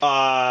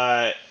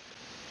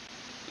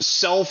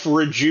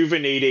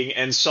self-rejuvenating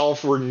and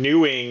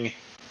self-renewing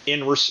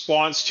in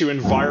response to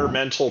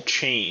environmental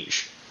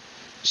change.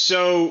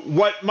 So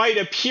what might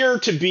appear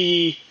to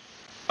be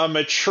a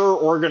mature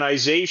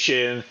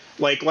organization,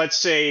 let's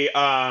say,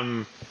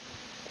 I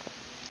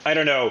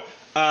don't know,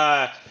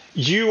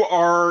 you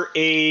are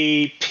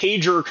a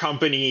pager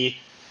company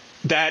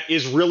that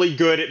is really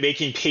good at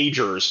making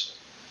pagers,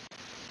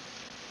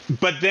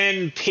 but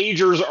then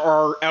pagers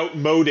are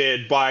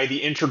outmoded by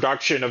the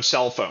introduction of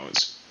cell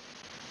phones,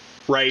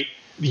 right?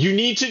 You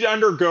need to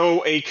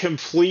undergo a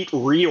complete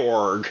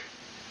reorg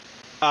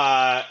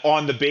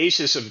on the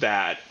basis of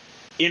that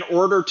in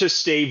order to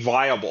stay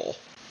viable.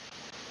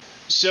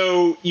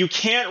 So you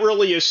can't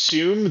really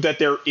assume that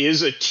there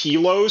is a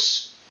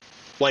telos,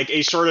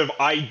 a sort of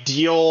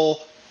ideal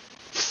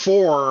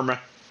form,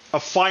 a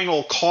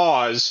final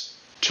cause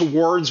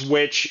towards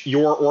which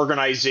your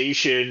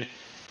organization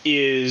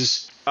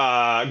is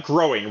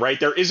growing, right?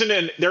 There isn't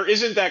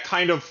that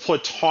kind of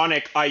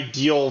platonic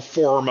ideal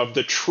form of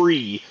the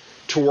tree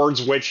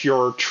towards which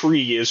your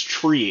tree is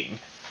treeing,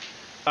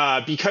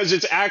 because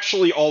it's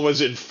actually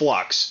always in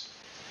flux.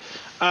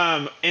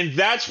 And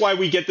that's why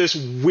we get this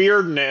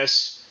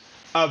weirdness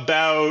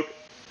about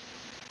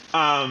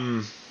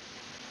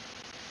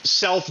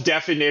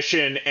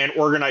self-definition and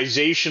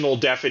organizational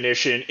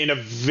definition in a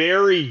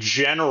very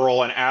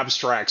general and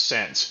abstract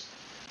sense.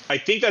 I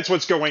think that's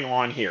what's going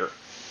on here.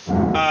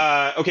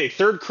 Okay,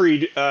 Third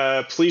Creed,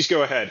 please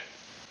go ahead.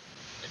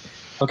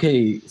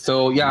 Okay,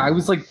 so yeah, I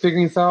was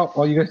figuring this out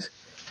while you guys.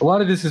 A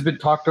lot of this has been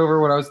talked over.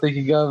 What I was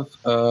thinking of.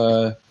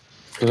 So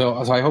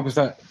I hope it's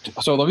not.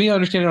 So let me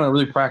understand it on a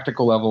really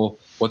practical level.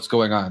 What's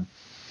going on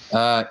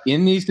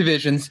in these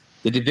divisions?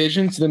 The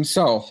divisions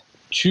themselves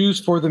choose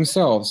for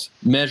themselves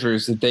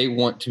measures that they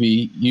want to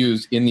be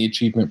used in the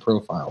achievement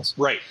profiles.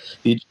 Right.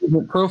 The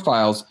achievement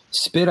profiles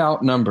spit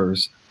out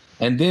numbers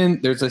And then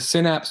there's a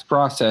synapse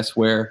process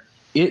where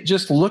it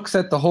just looks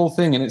at the whole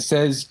thing and it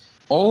says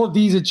all of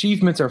these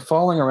achievements are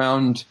falling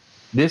around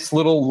this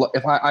little,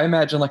 if I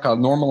imagine like a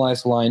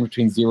normalized line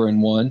between 0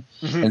 and 1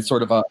 and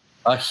sort of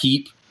a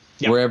heap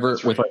wherever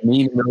with like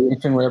mean and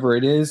relation, wherever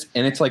it is.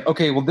 And it's like,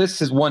 okay, well,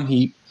 this is one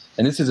heap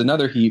and this is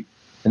another heap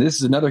and this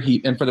is another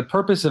heap. And for the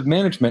purpose of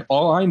management,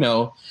 all I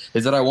know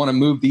is that I want to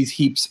move these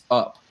heaps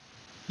up.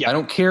 I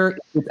don't care if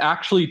it's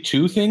actually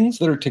two things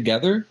that are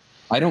together.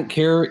 I don't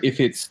care if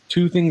it's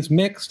two things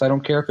mixed. I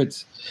don't care if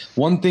it's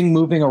one thing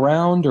moving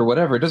around or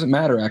whatever. It doesn't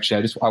matter,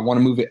 actually. I want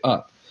to move it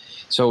up.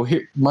 So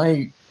here,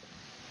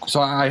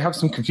 so I have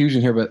some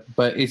confusion here,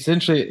 but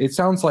essentially it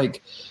sounds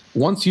like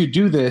once you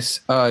do this,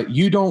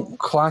 you don't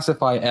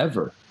classify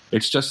ever.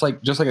 It's just like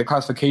a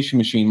classification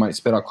machine might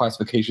spit out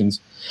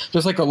classifications.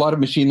 Just like a lot of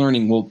machine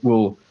learning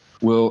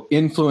will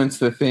influence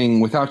the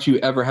thing without you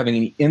ever having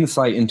any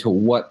insight into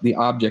what the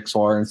objects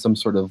are in some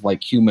sort of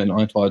like human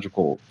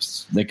ontological,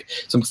 like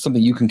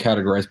something you can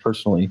categorize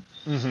personally.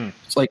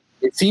 It's like,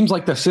 it seems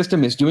like the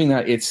system is doing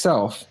that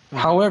itself.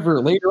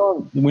 However, later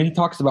on, when he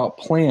talks about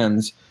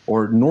plans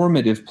or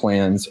normative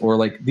plans or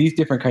like these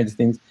different kinds of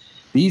things,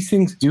 these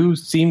things do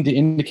seem to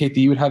indicate that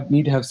you would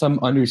need to have some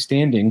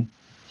understanding.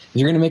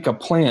 You're going to make a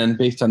plan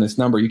based on this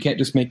number. You can't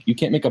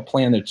make a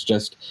plan that's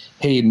just,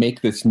 hey,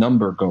 make this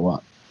number go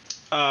up.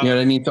 You know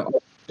what I mean?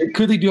 So they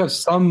clearly do have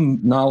some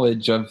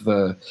knowledge of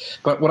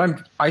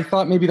but I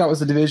thought maybe that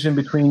was a division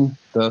between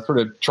the sort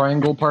of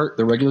triangle part,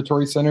 the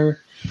regulatory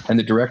center, and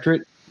the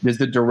directorate. Does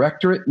the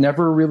directorate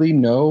never really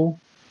know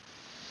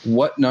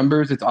what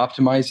numbers it's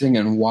optimizing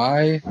and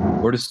why?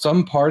 Or does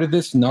some part of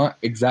this not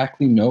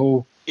exactly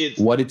know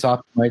what it's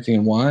optimizing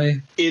and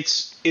why?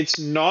 It's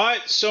not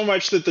so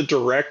much that the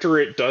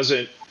directorate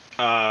doesn't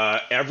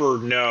ever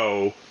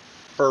know,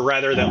 or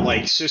rather that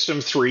like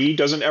System 3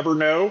 doesn't ever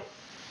know.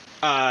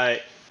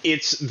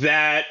 It's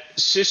that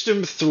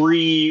System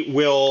 3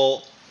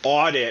 will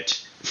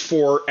audit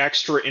for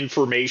extra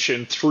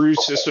information through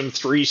System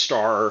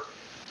 3*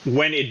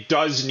 when it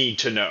does need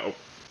to know.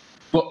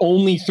 But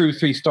only through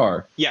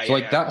 3*. Yeah,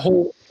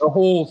 so the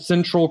whole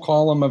central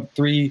column of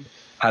 3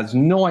 has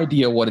no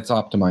idea what it's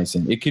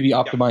optimizing. It could be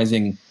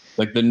optimizing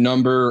like the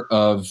number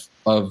of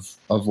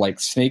like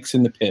snakes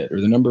in the pit,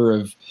 or the number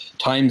of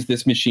times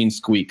this machine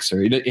squeaks,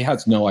 or it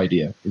has no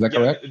idea. Is that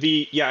correct?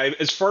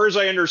 As far as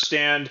I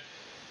understand,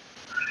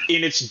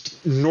 in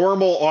its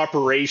normal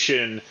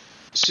operation,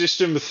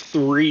 System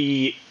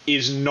 3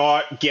 is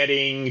not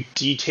getting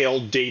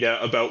detailed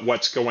data about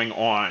what's going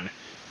on.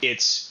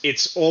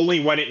 It's only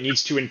when it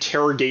needs to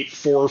interrogate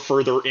for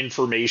further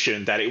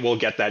information that it will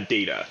get that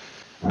data.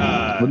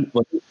 Can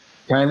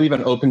I leave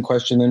an open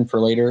question then for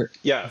later?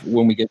 Yeah.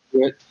 When we get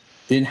to it,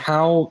 then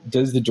how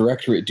does the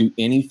directorate do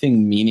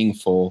anything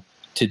meaningful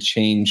to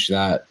change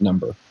that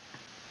number?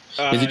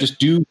 Is it just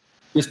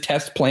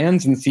test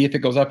plans and see if it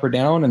goes up or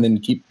down, and then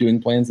keep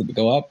doing plans that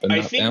go up and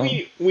not down? I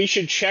think we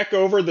should check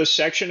over the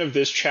section of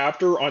this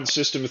chapter on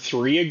System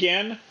 3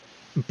 again.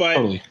 But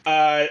totally.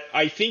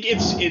 I think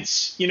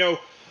it's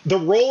the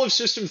role of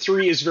System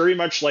 3 is very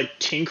much like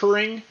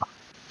tinkering.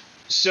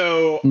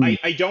 So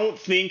I don't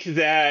think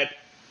that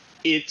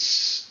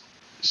it's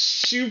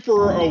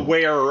super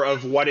aware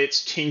of what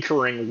it's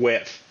tinkering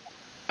with.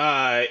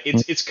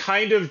 It's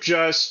kind of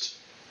just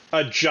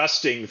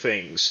adjusting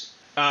things.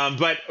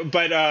 But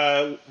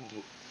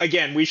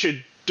again, we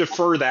should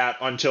defer that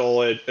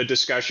until a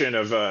discussion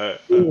of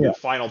the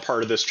final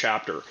part of this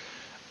chapter.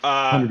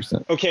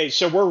 100%. Okay,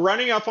 so we're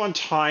running up on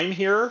time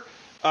here.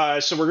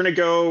 So we're going to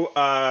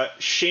go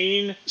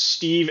Shane,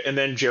 Steve, and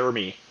then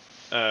Jeremy.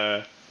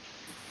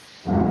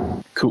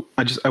 Cool.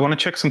 I want to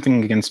check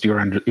something against your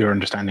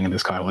understanding of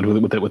this, Kyle,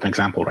 with an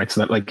example, right?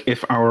 So that like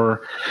if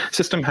our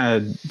system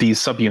had these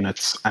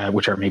subunits,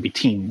 which are maybe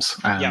teams,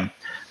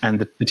 and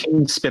the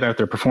teams spit out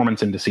their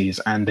performance indices,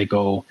 and they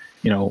go,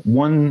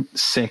 1,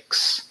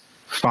 6,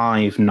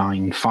 5,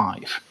 9,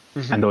 5,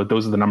 and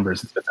those are the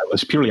numbers. That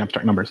was purely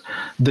abstract numbers.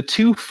 The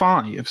 2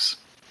 5s,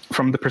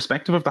 from the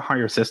perspective of the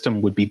higher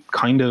system, would be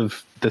kind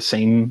of the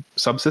same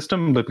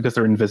subsystem, but because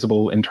they're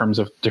invisible in terms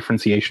of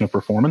differentiation of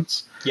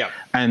performance. Yeah.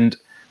 And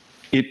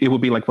it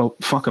would be like, well,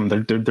 fuck them.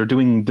 They're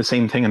doing the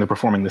same thing and they're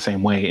performing the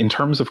same way. In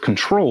terms of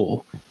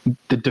control,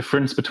 the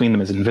difference between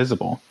them is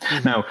invisible.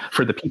 Now,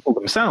 for the people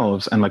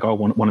themselves, and like,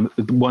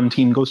 one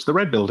team goes to the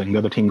red building, the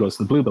other team goes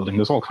to the blue building.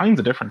 There's all kinds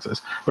of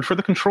differences. But for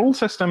the control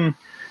system,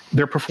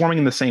 they're performing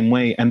in the same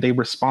way, and they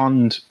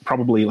respond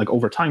probably like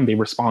over time. They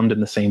respond in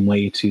the same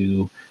way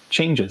to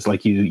changes.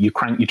 Like you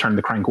turn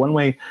the crank one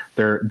way,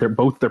 they're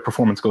both their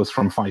performance goes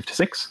from 5 to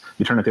 6.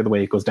 You turn it the other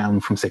way, it goes down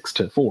from 6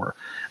 to 4.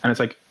 And it's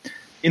like,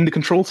 in the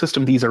control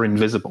system, these are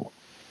invisible.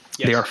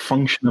 Yes. They are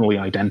functionally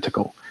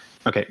identical.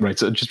 Okay, right.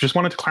 So just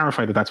wanted to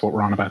clarify that that's what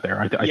we're on about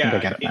there. I think I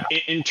get it now.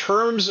 In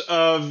terms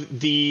of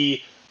the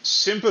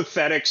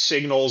sympathetic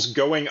signals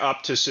going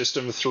up to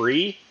System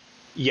 3,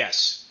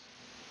 yes.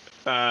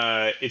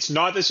 It's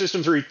not that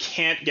System 3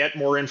 can't get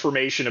more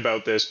information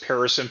about this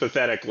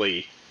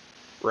parasympathetically,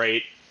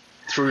 right,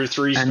 through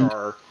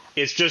 3*.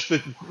 It's just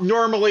that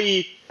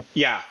normally,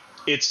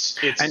 It's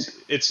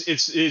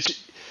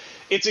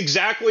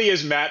exactly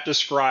as Matt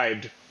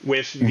described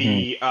with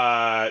the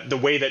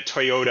way that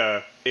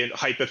Toyota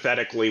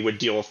hypothetically would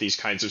deal with these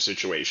kinds of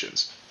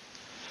situations.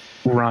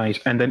 Right,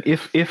 and then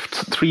if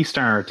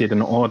 3-star did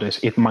an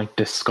audit, it might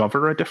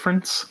discover a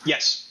difference.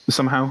 Yes.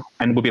 Somehow,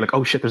 and we'll be like,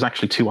 oh shit, there's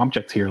actually 2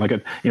 objects here. Like,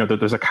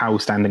 there's a cow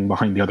standing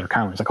behind the other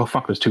cow. It's like, oh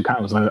fuck, there's 2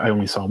 cows. I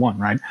only saw one,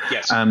 right?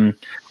 Yes.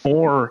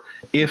 Or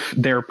if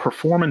their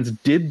performance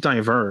did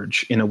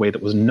diverge in a way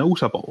that was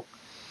notable,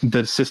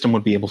 the system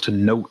would be able to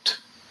note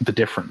the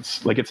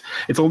difference. Like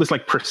it's all this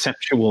like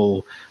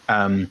perceptual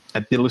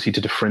ability to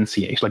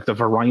differentiate, like the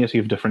variety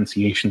of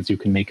differentiations you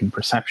can make in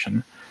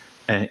perception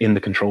in the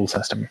control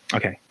system.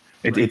 Okay,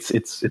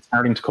 it's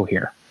starting to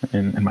cohere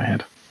in my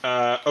head.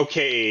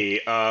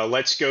 Okay,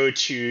 let's go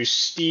to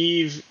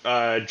Steve,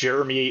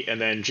 Jeremy, and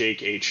then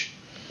Jake H.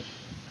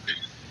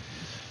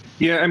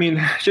 Yeah, I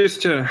mean,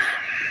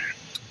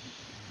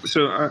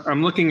 so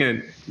I'm looking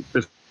at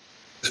this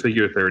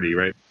figure 30,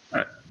 right?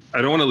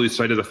 I don't want to lose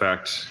sight of the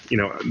fact,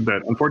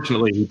 that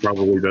unfortunately he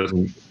probably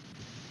doesn't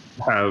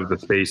have the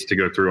space to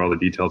go through all the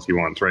details he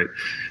wants, right?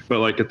 But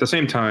like at the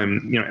same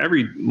time,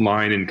 every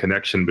line and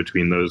connection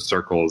between those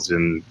circles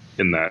in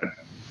that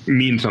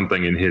means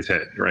something in his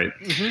head, right?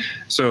 Mm-hmm.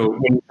 So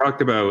when we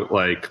talked about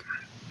like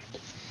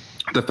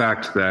the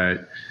fact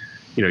that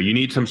you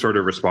need some sort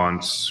of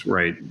response,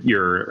 right?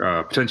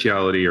 Your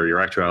potentiality or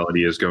your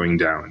actuality is going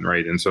down,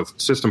 right? And so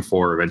System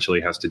 4 eventually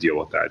has to deal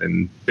with that.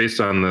 And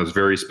based on those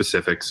very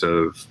specifics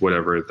of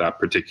whatever that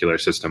particular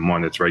System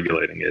 1 it's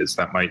regulating is,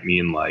 that might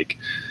mean like,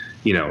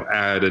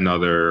 add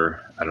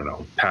another, I don't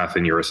know, path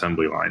in your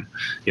assembly line,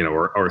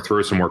 or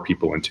throw some more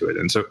people into it.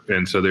 And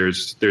so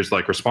there's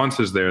like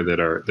responses there that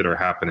are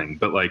happening.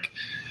 But like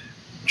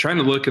trying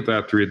to look at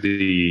that through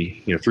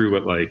through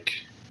what like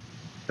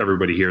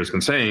everybody here has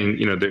been saying,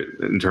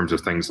 in terms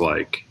of things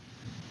like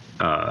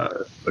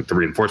the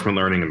reinforcement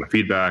learning and the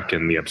feedback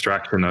and the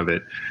abstraction of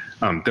it,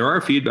 there are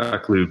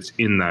feedback loops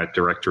in that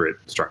directorate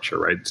structure,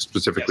 right?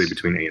 Specifically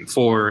between A and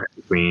 4,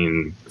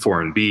 between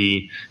 4 and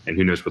B, and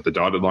who knows what the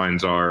dotted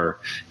lines are,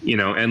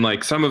 and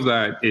like some of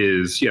that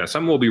is,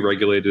 some will be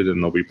regulated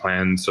and they'll be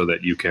planned so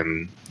that you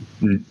can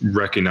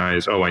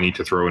recognize, oh, I need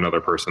to throw another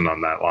person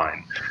on that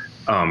line.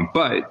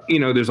 But,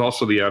 there's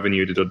also the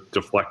avenue to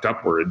deflect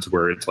upwards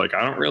where it's like,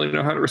 I don't really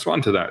know how to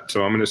respond to that.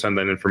 So I'm going to send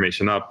that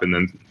information up, and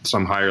then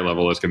some higher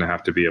level is going to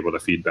have to be able to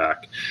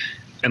feedback.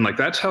 And like,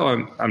 that's how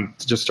I'm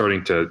just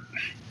starting to,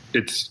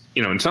 it's,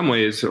 in some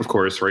ways, of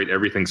course, right,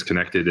 everything's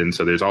connected. And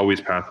so there's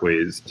always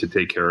pathways to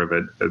take care of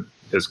it at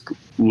as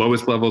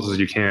lowest levels as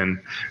you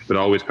can, but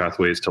always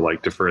pathways to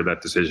like defer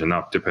that decision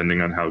up depending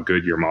on how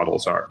good your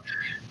models are.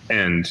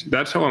 And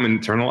that's how I'm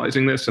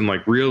internalizing this. And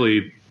like,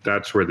 really,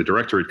 that's where the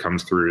directorate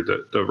comes through.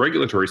 The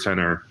regulatory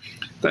center,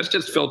 that's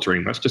just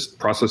filtering, that's just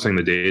processing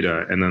the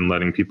data and then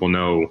letting people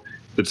know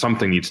that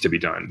something needs to be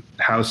done.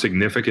 How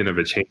significant of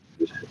a change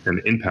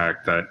and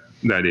impact that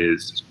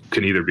is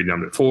can either be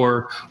done at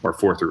 4 or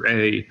 4 through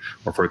A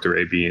or 4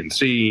 through A, B, and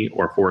C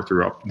or 4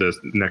 through up the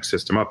next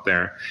system up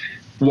there,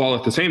 while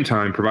at the same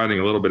time providing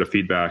a little bit of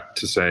feedback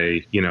to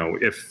say,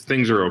 if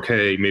things are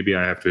okay, maybe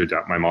I have to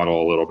adapt my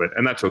model a little bit,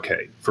 and that's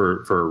okay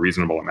for a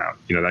reasonable amount.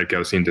 That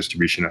Gaussian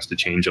distribution has to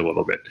change a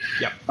little bit,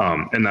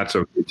 and that's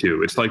okay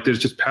too. It's like there's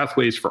just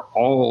pathways for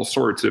all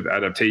sorts of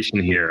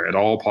adaptation here at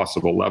all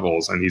possible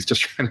levels, and he's just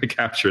trying to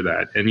capture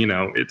that. And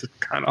it's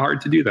kind of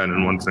hard to do that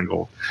in one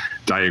single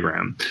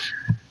diagram.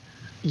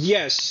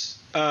 Yes,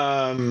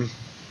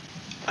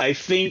 I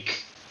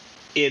think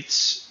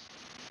it's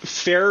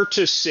fair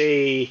to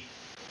say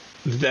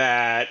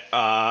that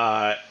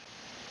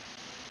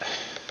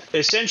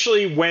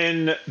essentially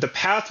when the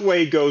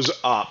pathway goes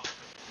up,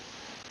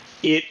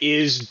 it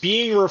is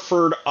being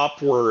referred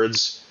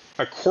upwards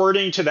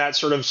according to that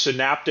sort of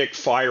synaptic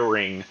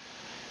firing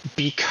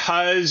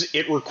because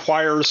it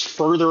requires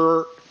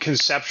further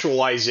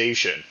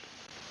conceptualization.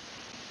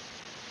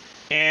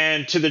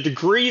 And to the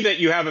degree that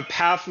you have a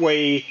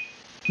pathway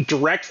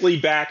directly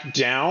back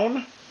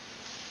down,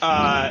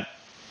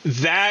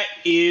 that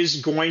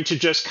is going to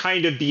just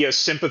kind of be a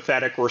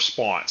sympathetic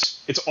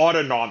response. It's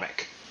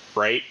autonomic,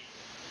 right?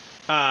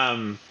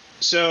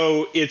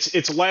 So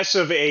it's less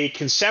of a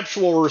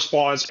conceptual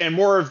response and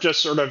more of just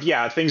sort of,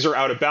 things are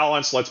out of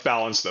balance, let's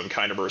balance them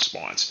kind of a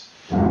response.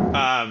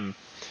 I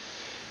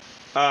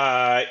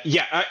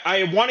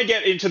want to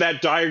get into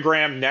that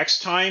diagram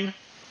next time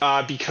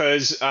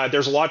because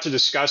there's a lot to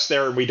discuss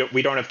there, and we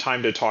don't have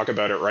time to talk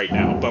about it right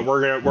now, but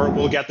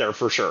we'll get there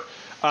for sure.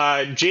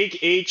 Jake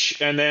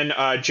H. and then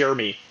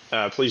Jeremy,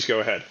 please go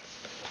ahead.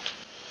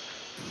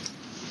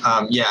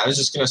 I was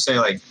just going to say,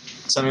 like,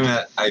 something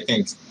that I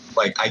think,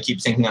 like, I keep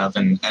thinking of,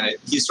 and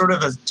he sort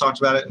of has talked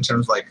about it in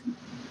terms of, like,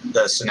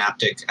 the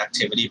synaptic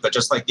activity, but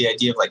just, like, the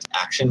idea of, like,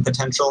 action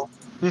potential,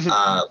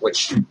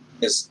 which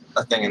is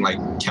a thing in, like,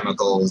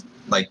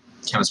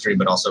 chemistry,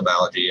 but also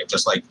biology, of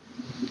just, like,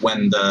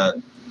 when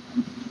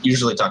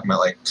usually talking about,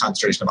 like,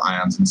 concentration of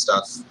ions and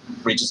stuff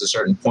reaches a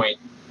certain point,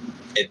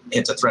 it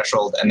hits a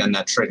threshold, and then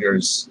that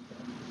triggers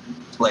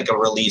like a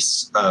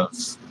release of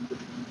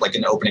like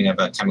an opening of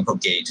a chemical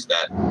gate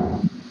that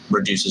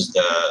reduces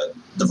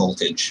the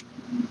voltage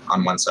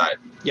on one side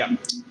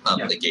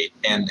of the gate.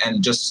 And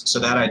just so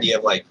that idea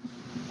of like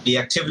the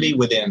activity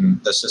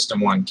within the system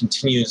one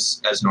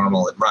continues as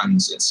normal. It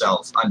runs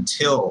itself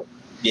until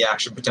the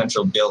action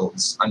potential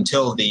builds,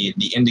 until the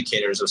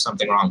indicators of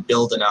something wrong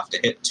build enough to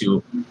hit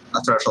to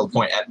a threshold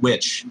point, at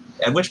which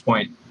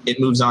point it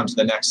moves on to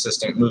the next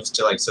system. It moves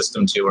to like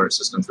system 2 or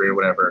system 3 or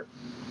whatever.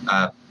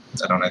 I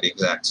don't know the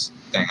exact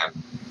thing.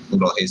 I'm a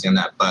little hazy on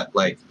that, but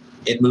like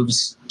it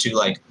moves to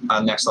like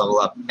a next level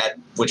up, at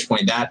which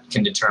point that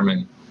can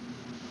determine,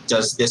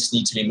 does this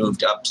need to be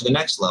moved up to the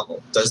next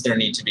level? Does there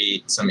need to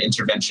be some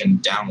intervention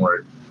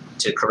downward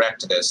to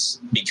correct this,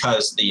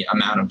 because the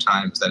amount of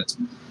times that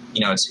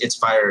it's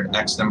fired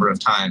X number of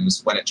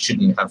times when it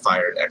shouldn't have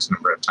fired X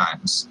number of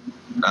times,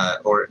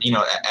 or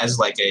as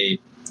like a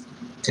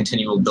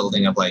continual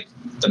building of like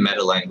the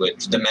meta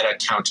language, the meta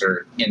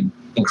counter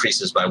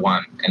increases by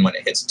 1, and when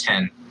it hits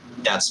 10,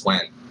 that's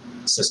when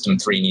system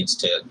 3 needs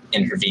to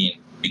intervene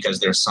because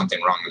there's something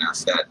wrong enough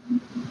that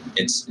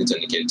it's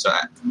indicated. So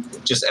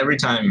just every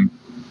time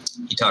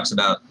he talks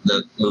about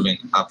the moving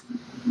up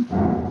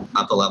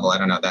a level, I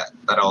don't know,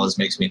 that always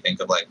makes me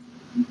think of like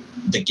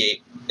the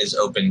gate is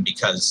open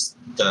because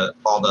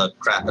all the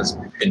crap has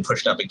been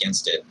pushed up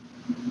against it,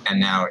 and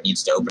now it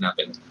needs to open up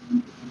and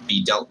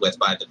be dealt with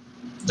by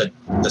the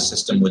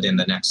system within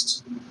the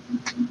next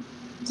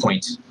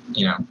point,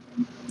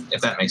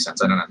 if that makes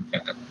sense. I don't know.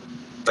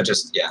 But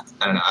just, yeah,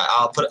 I don't know.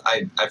 I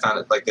found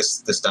it like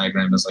this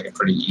diagram is like a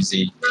pretty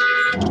easy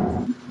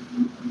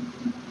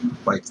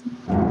like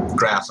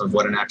graph of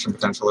what an action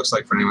potential looks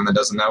like for anyone that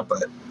doesn't know,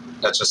 but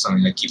that's just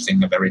something I keep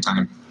thinking of every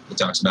time he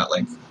talks about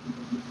like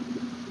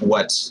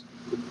what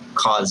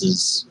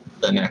causes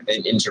the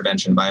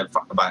intervention by a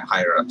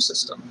higher up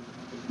system.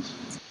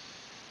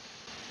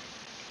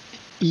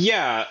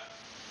 Yeah.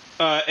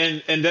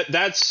 And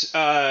that's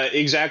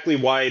exactly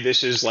why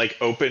this is like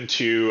open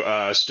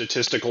to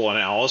statistical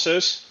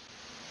analysis,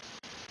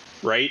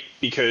 right?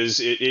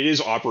 Because it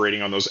is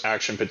operating on those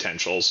action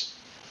potentials.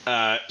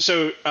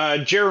 So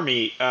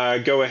Jeremy,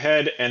 go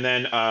ahead, and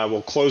then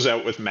we'll close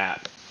out with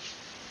Matt.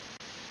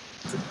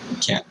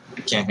 Can't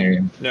hear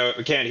you. No,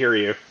 I can't hear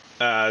you.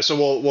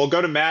 So we'll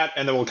go to Matt,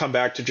 and then we'll come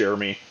back to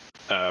Jeremy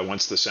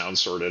once the sound's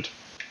sorted.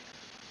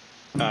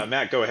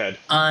 Matt, go ahead.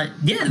 I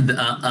just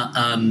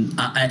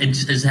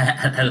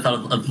had a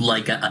thought of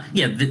like,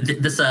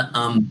 this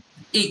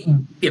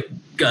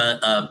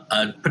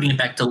putting it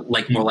back to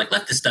like more like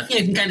leftist stuff.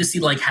 You can kind of see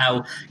like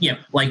how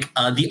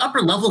the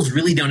upper levels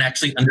really don't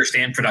actually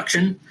understand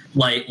production.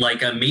 Like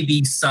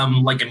maybe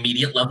some like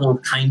immediate level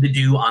kind of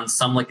do on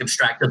some like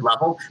abstracted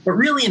level, but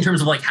really in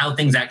terms of like how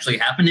things actually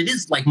happen, it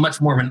is like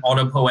much more of an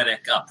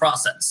autopoietic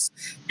process.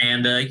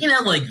 And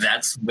like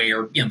that's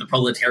where the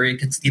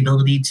proletariat gets the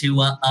ability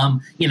to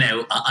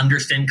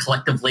understand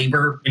collective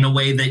labor in a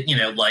way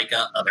that like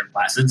other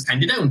classes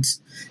kind of don't,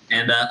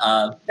 and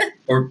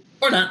or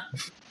not.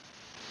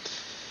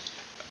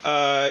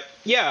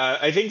 Yeah,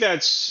 I think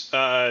that's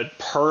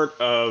part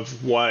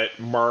of what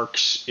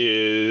Marx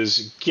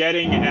is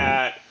getting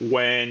at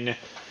when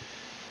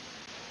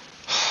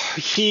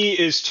he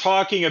is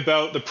talking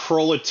about the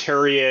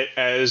proletariat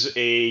as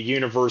a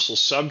universal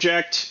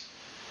subject,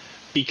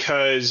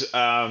 because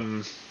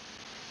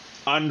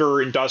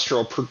under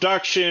industrial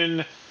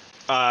production,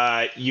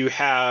 you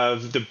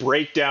have the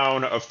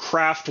breakdown of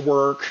craft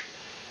work.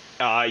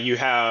 You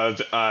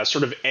have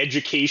sort of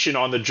education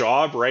on the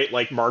job, right?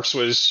 Like Marx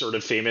was sort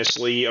of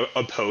famously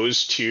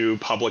opposed to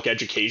public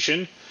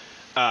education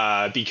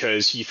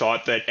because he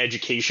thought that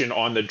education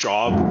on the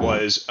job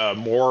was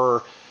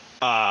more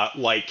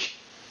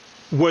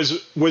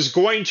was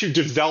going to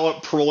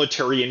develop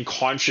proletarian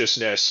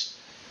consciousness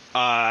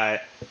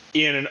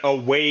in a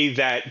way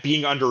that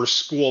being under a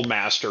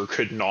schoolmaster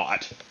could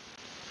not.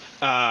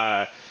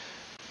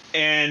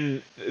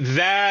 And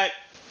that,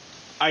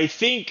 I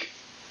think,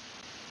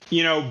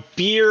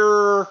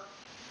 beer,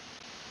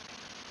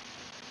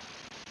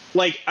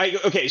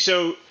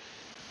 so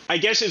I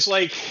guess it's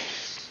like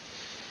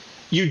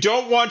you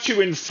don't want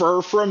to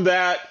infer from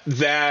that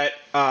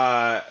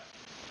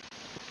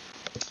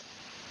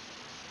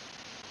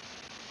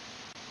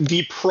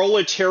the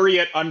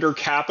proletariat under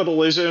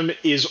capitalism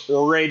is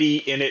already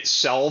in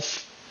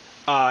itself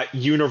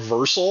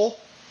universal,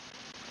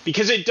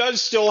 because it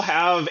does still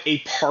have a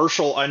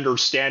partial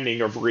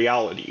understanding of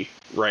reality,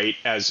 right?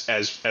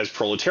 As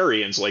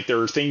proletarians, like there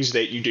are things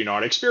that you do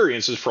not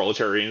experience as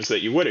proletarians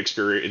that you would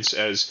experience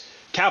as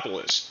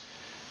capitalists.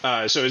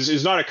 So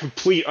it's not a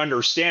complete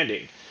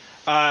understanding.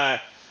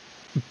 And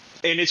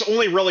it's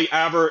only really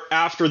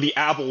after the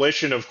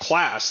abolition of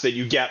class that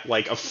you get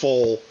like a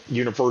full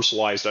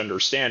universalized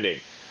understanding.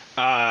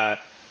 But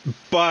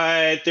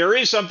there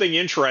is something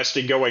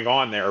interesting going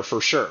on there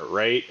for sure,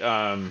 right?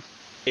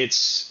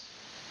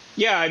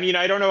 Yeah, I mean,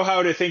 I don't know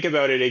how to think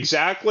about it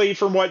exactly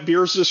from what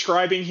Beer's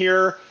describing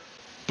here,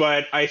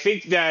 but I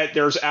think that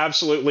there's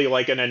absolutely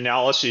like an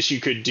analysis you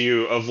could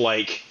do of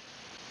like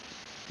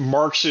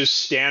Marx's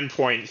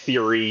standpoint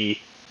theory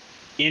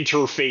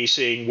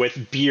interfacing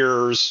with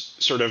Beer's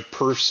sort of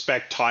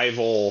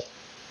perspectival,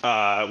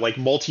 like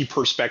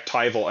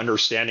multi-perspectival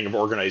understanding of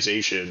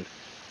organization,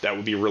 that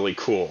would be really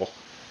cool.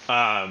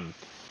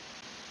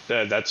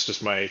 That's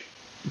just my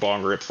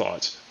bong rip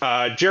thoughts.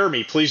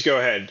 Jeremy, please go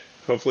ahead.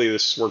 Hopefully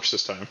this works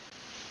this time.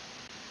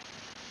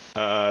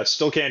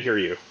 Still can't hear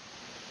you.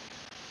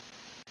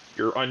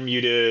 You're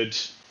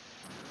unmuted.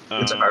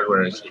 It's a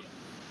hardware issue.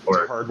 It's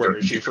a hardware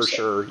issue for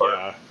sure,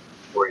 yeah.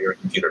 Or your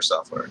computer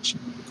software issue.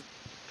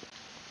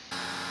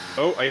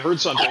 Oh, I heard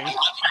something.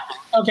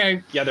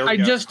 Okay. Yeah, there we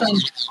go.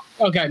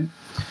 Okay.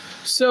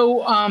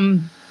 So,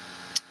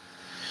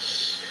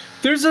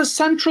 there's a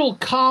central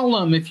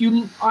column. If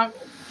you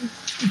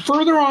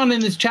further on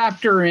in this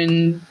chapter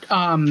in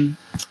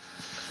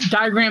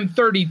diagram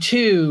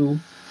 32,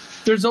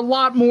 there's a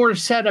lot more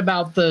said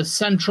about the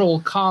central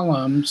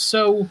column.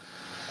 So,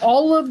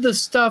 all of the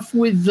stuff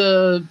with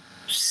the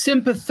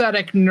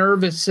sympathetic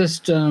nervous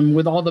system,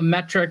 with all the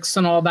metrics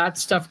and all that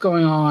stuff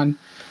going on,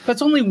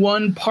 that's only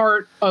one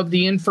part of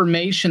the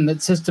information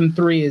that System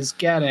 3 is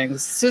getting.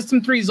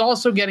 System 3 is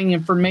also getting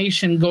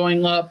information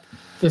going up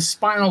the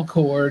spinal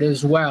cord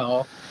as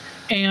well.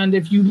 And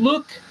if you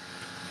look,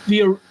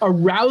 the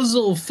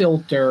arousal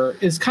filter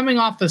is coming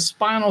off the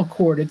spinal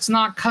cord. It's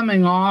not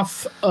coming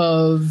off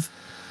of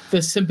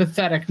the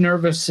sympathetic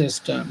nervous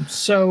system.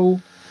 So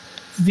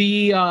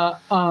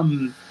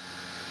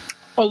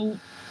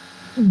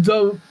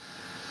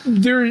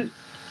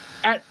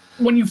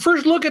when you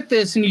first look at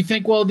this and you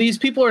think, well, these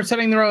people are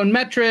setting their own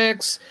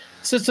metrics.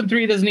 System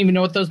 3 doesn't even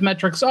know what those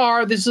metrics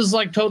are. This is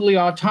like totally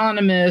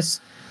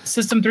autonomous.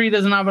 System 3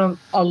 doesn't have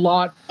a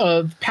lot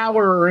of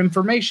power or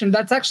information.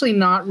 That's actually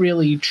not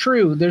really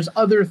true. There's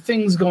other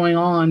things going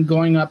on,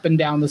 going up and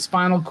down the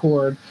spinal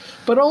cord.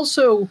 But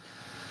also,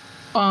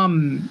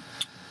 in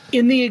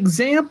the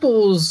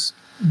examples,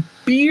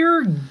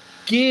 Beer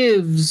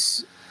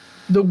gives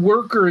the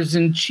workers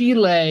in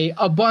Chile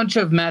a bunch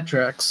of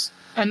metrics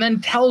and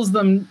then tells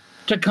them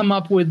to come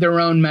up with their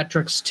own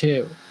metrics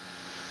too.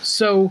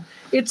 So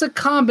it's a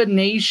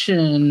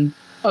combination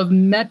of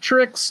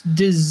metrics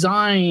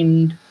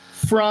designed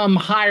from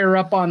higher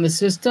up on the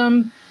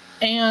system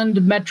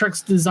and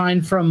metrics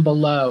designed from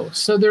below.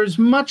 So there's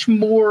much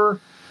more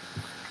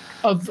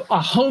of a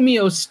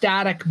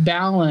homeostatic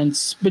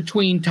balance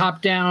between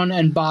top down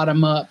and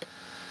bottom up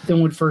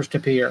than would first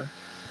appear.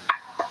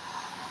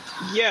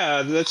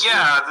 Yeah, that's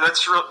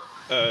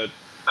real.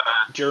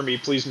 Jeremy,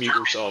 please mute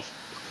yourself.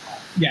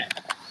 Yeah.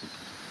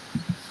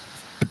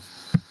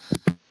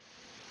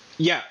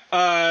 Yeah.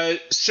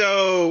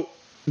 So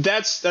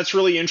that's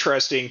really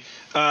interesting.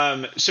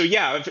 So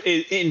yeah,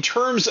 in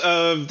terms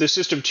of the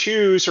System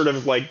 2, sort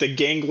of like the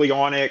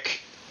ganglionic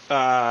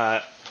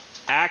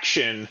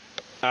action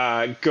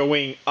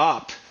going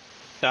up,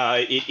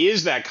 it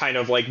is that kind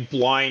of like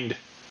blind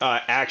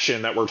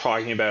action that we're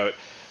talking about.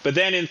 But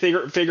then in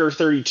figure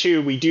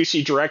 32, we do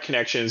see direct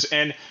connections.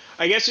 And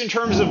I guess in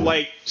terms of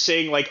like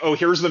saying like, oh,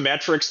 here's the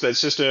metrics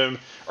that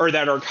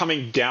are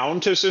coming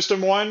down to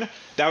System 1,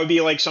 that would be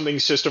like something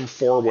System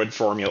 4 would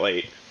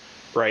formulate,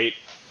 right?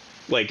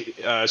 Like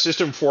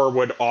System 4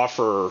 would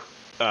offer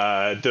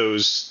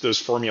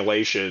those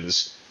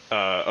formulations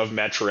of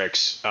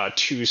metrics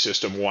to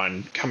System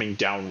 1 coming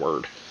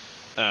downward.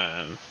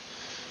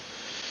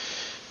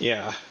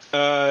 Yeah.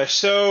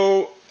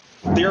 So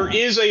there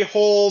is a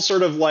whole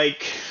sort of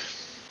like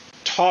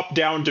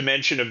top-down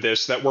dimension of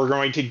this that we're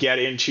going to get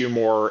into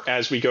more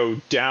as we go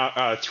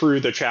down through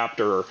the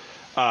chapter,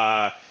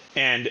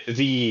 and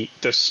the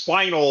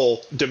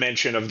spinal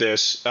dimension of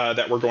this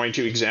that we're going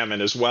to examine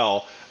as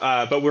well.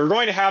 But we're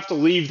going to have to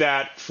leave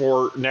that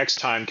for next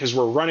time because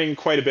we're running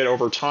quite a bit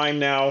over time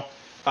now.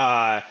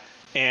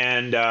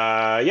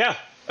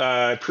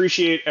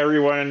 Appreciate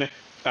everyone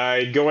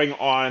going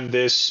on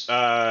this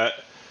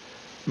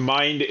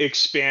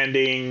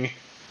mind-expanding,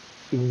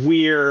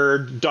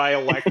 weird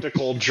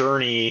dialectical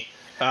journey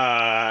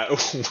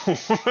with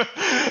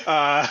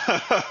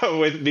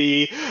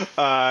me.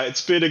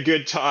 It's been a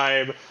good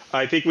time.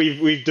 I think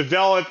we've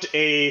developed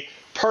a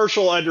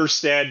partial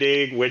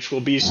understanding, which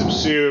will be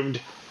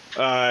subsumed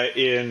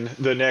in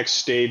the next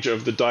stage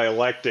of the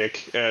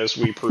dialectic as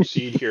we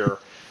proceed here.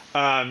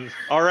 All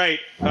right.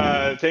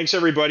 Thanks,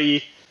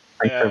 everybody.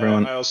 Thanks,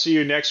 everyone. I'll see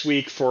you next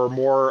week for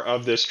more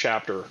of this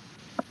chapter.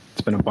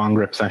 It's been a bong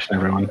rip session,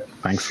 everyone.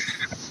 Thanks.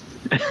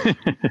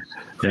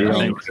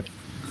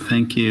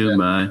 Thank you.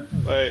 Bye.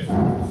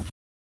 Bye.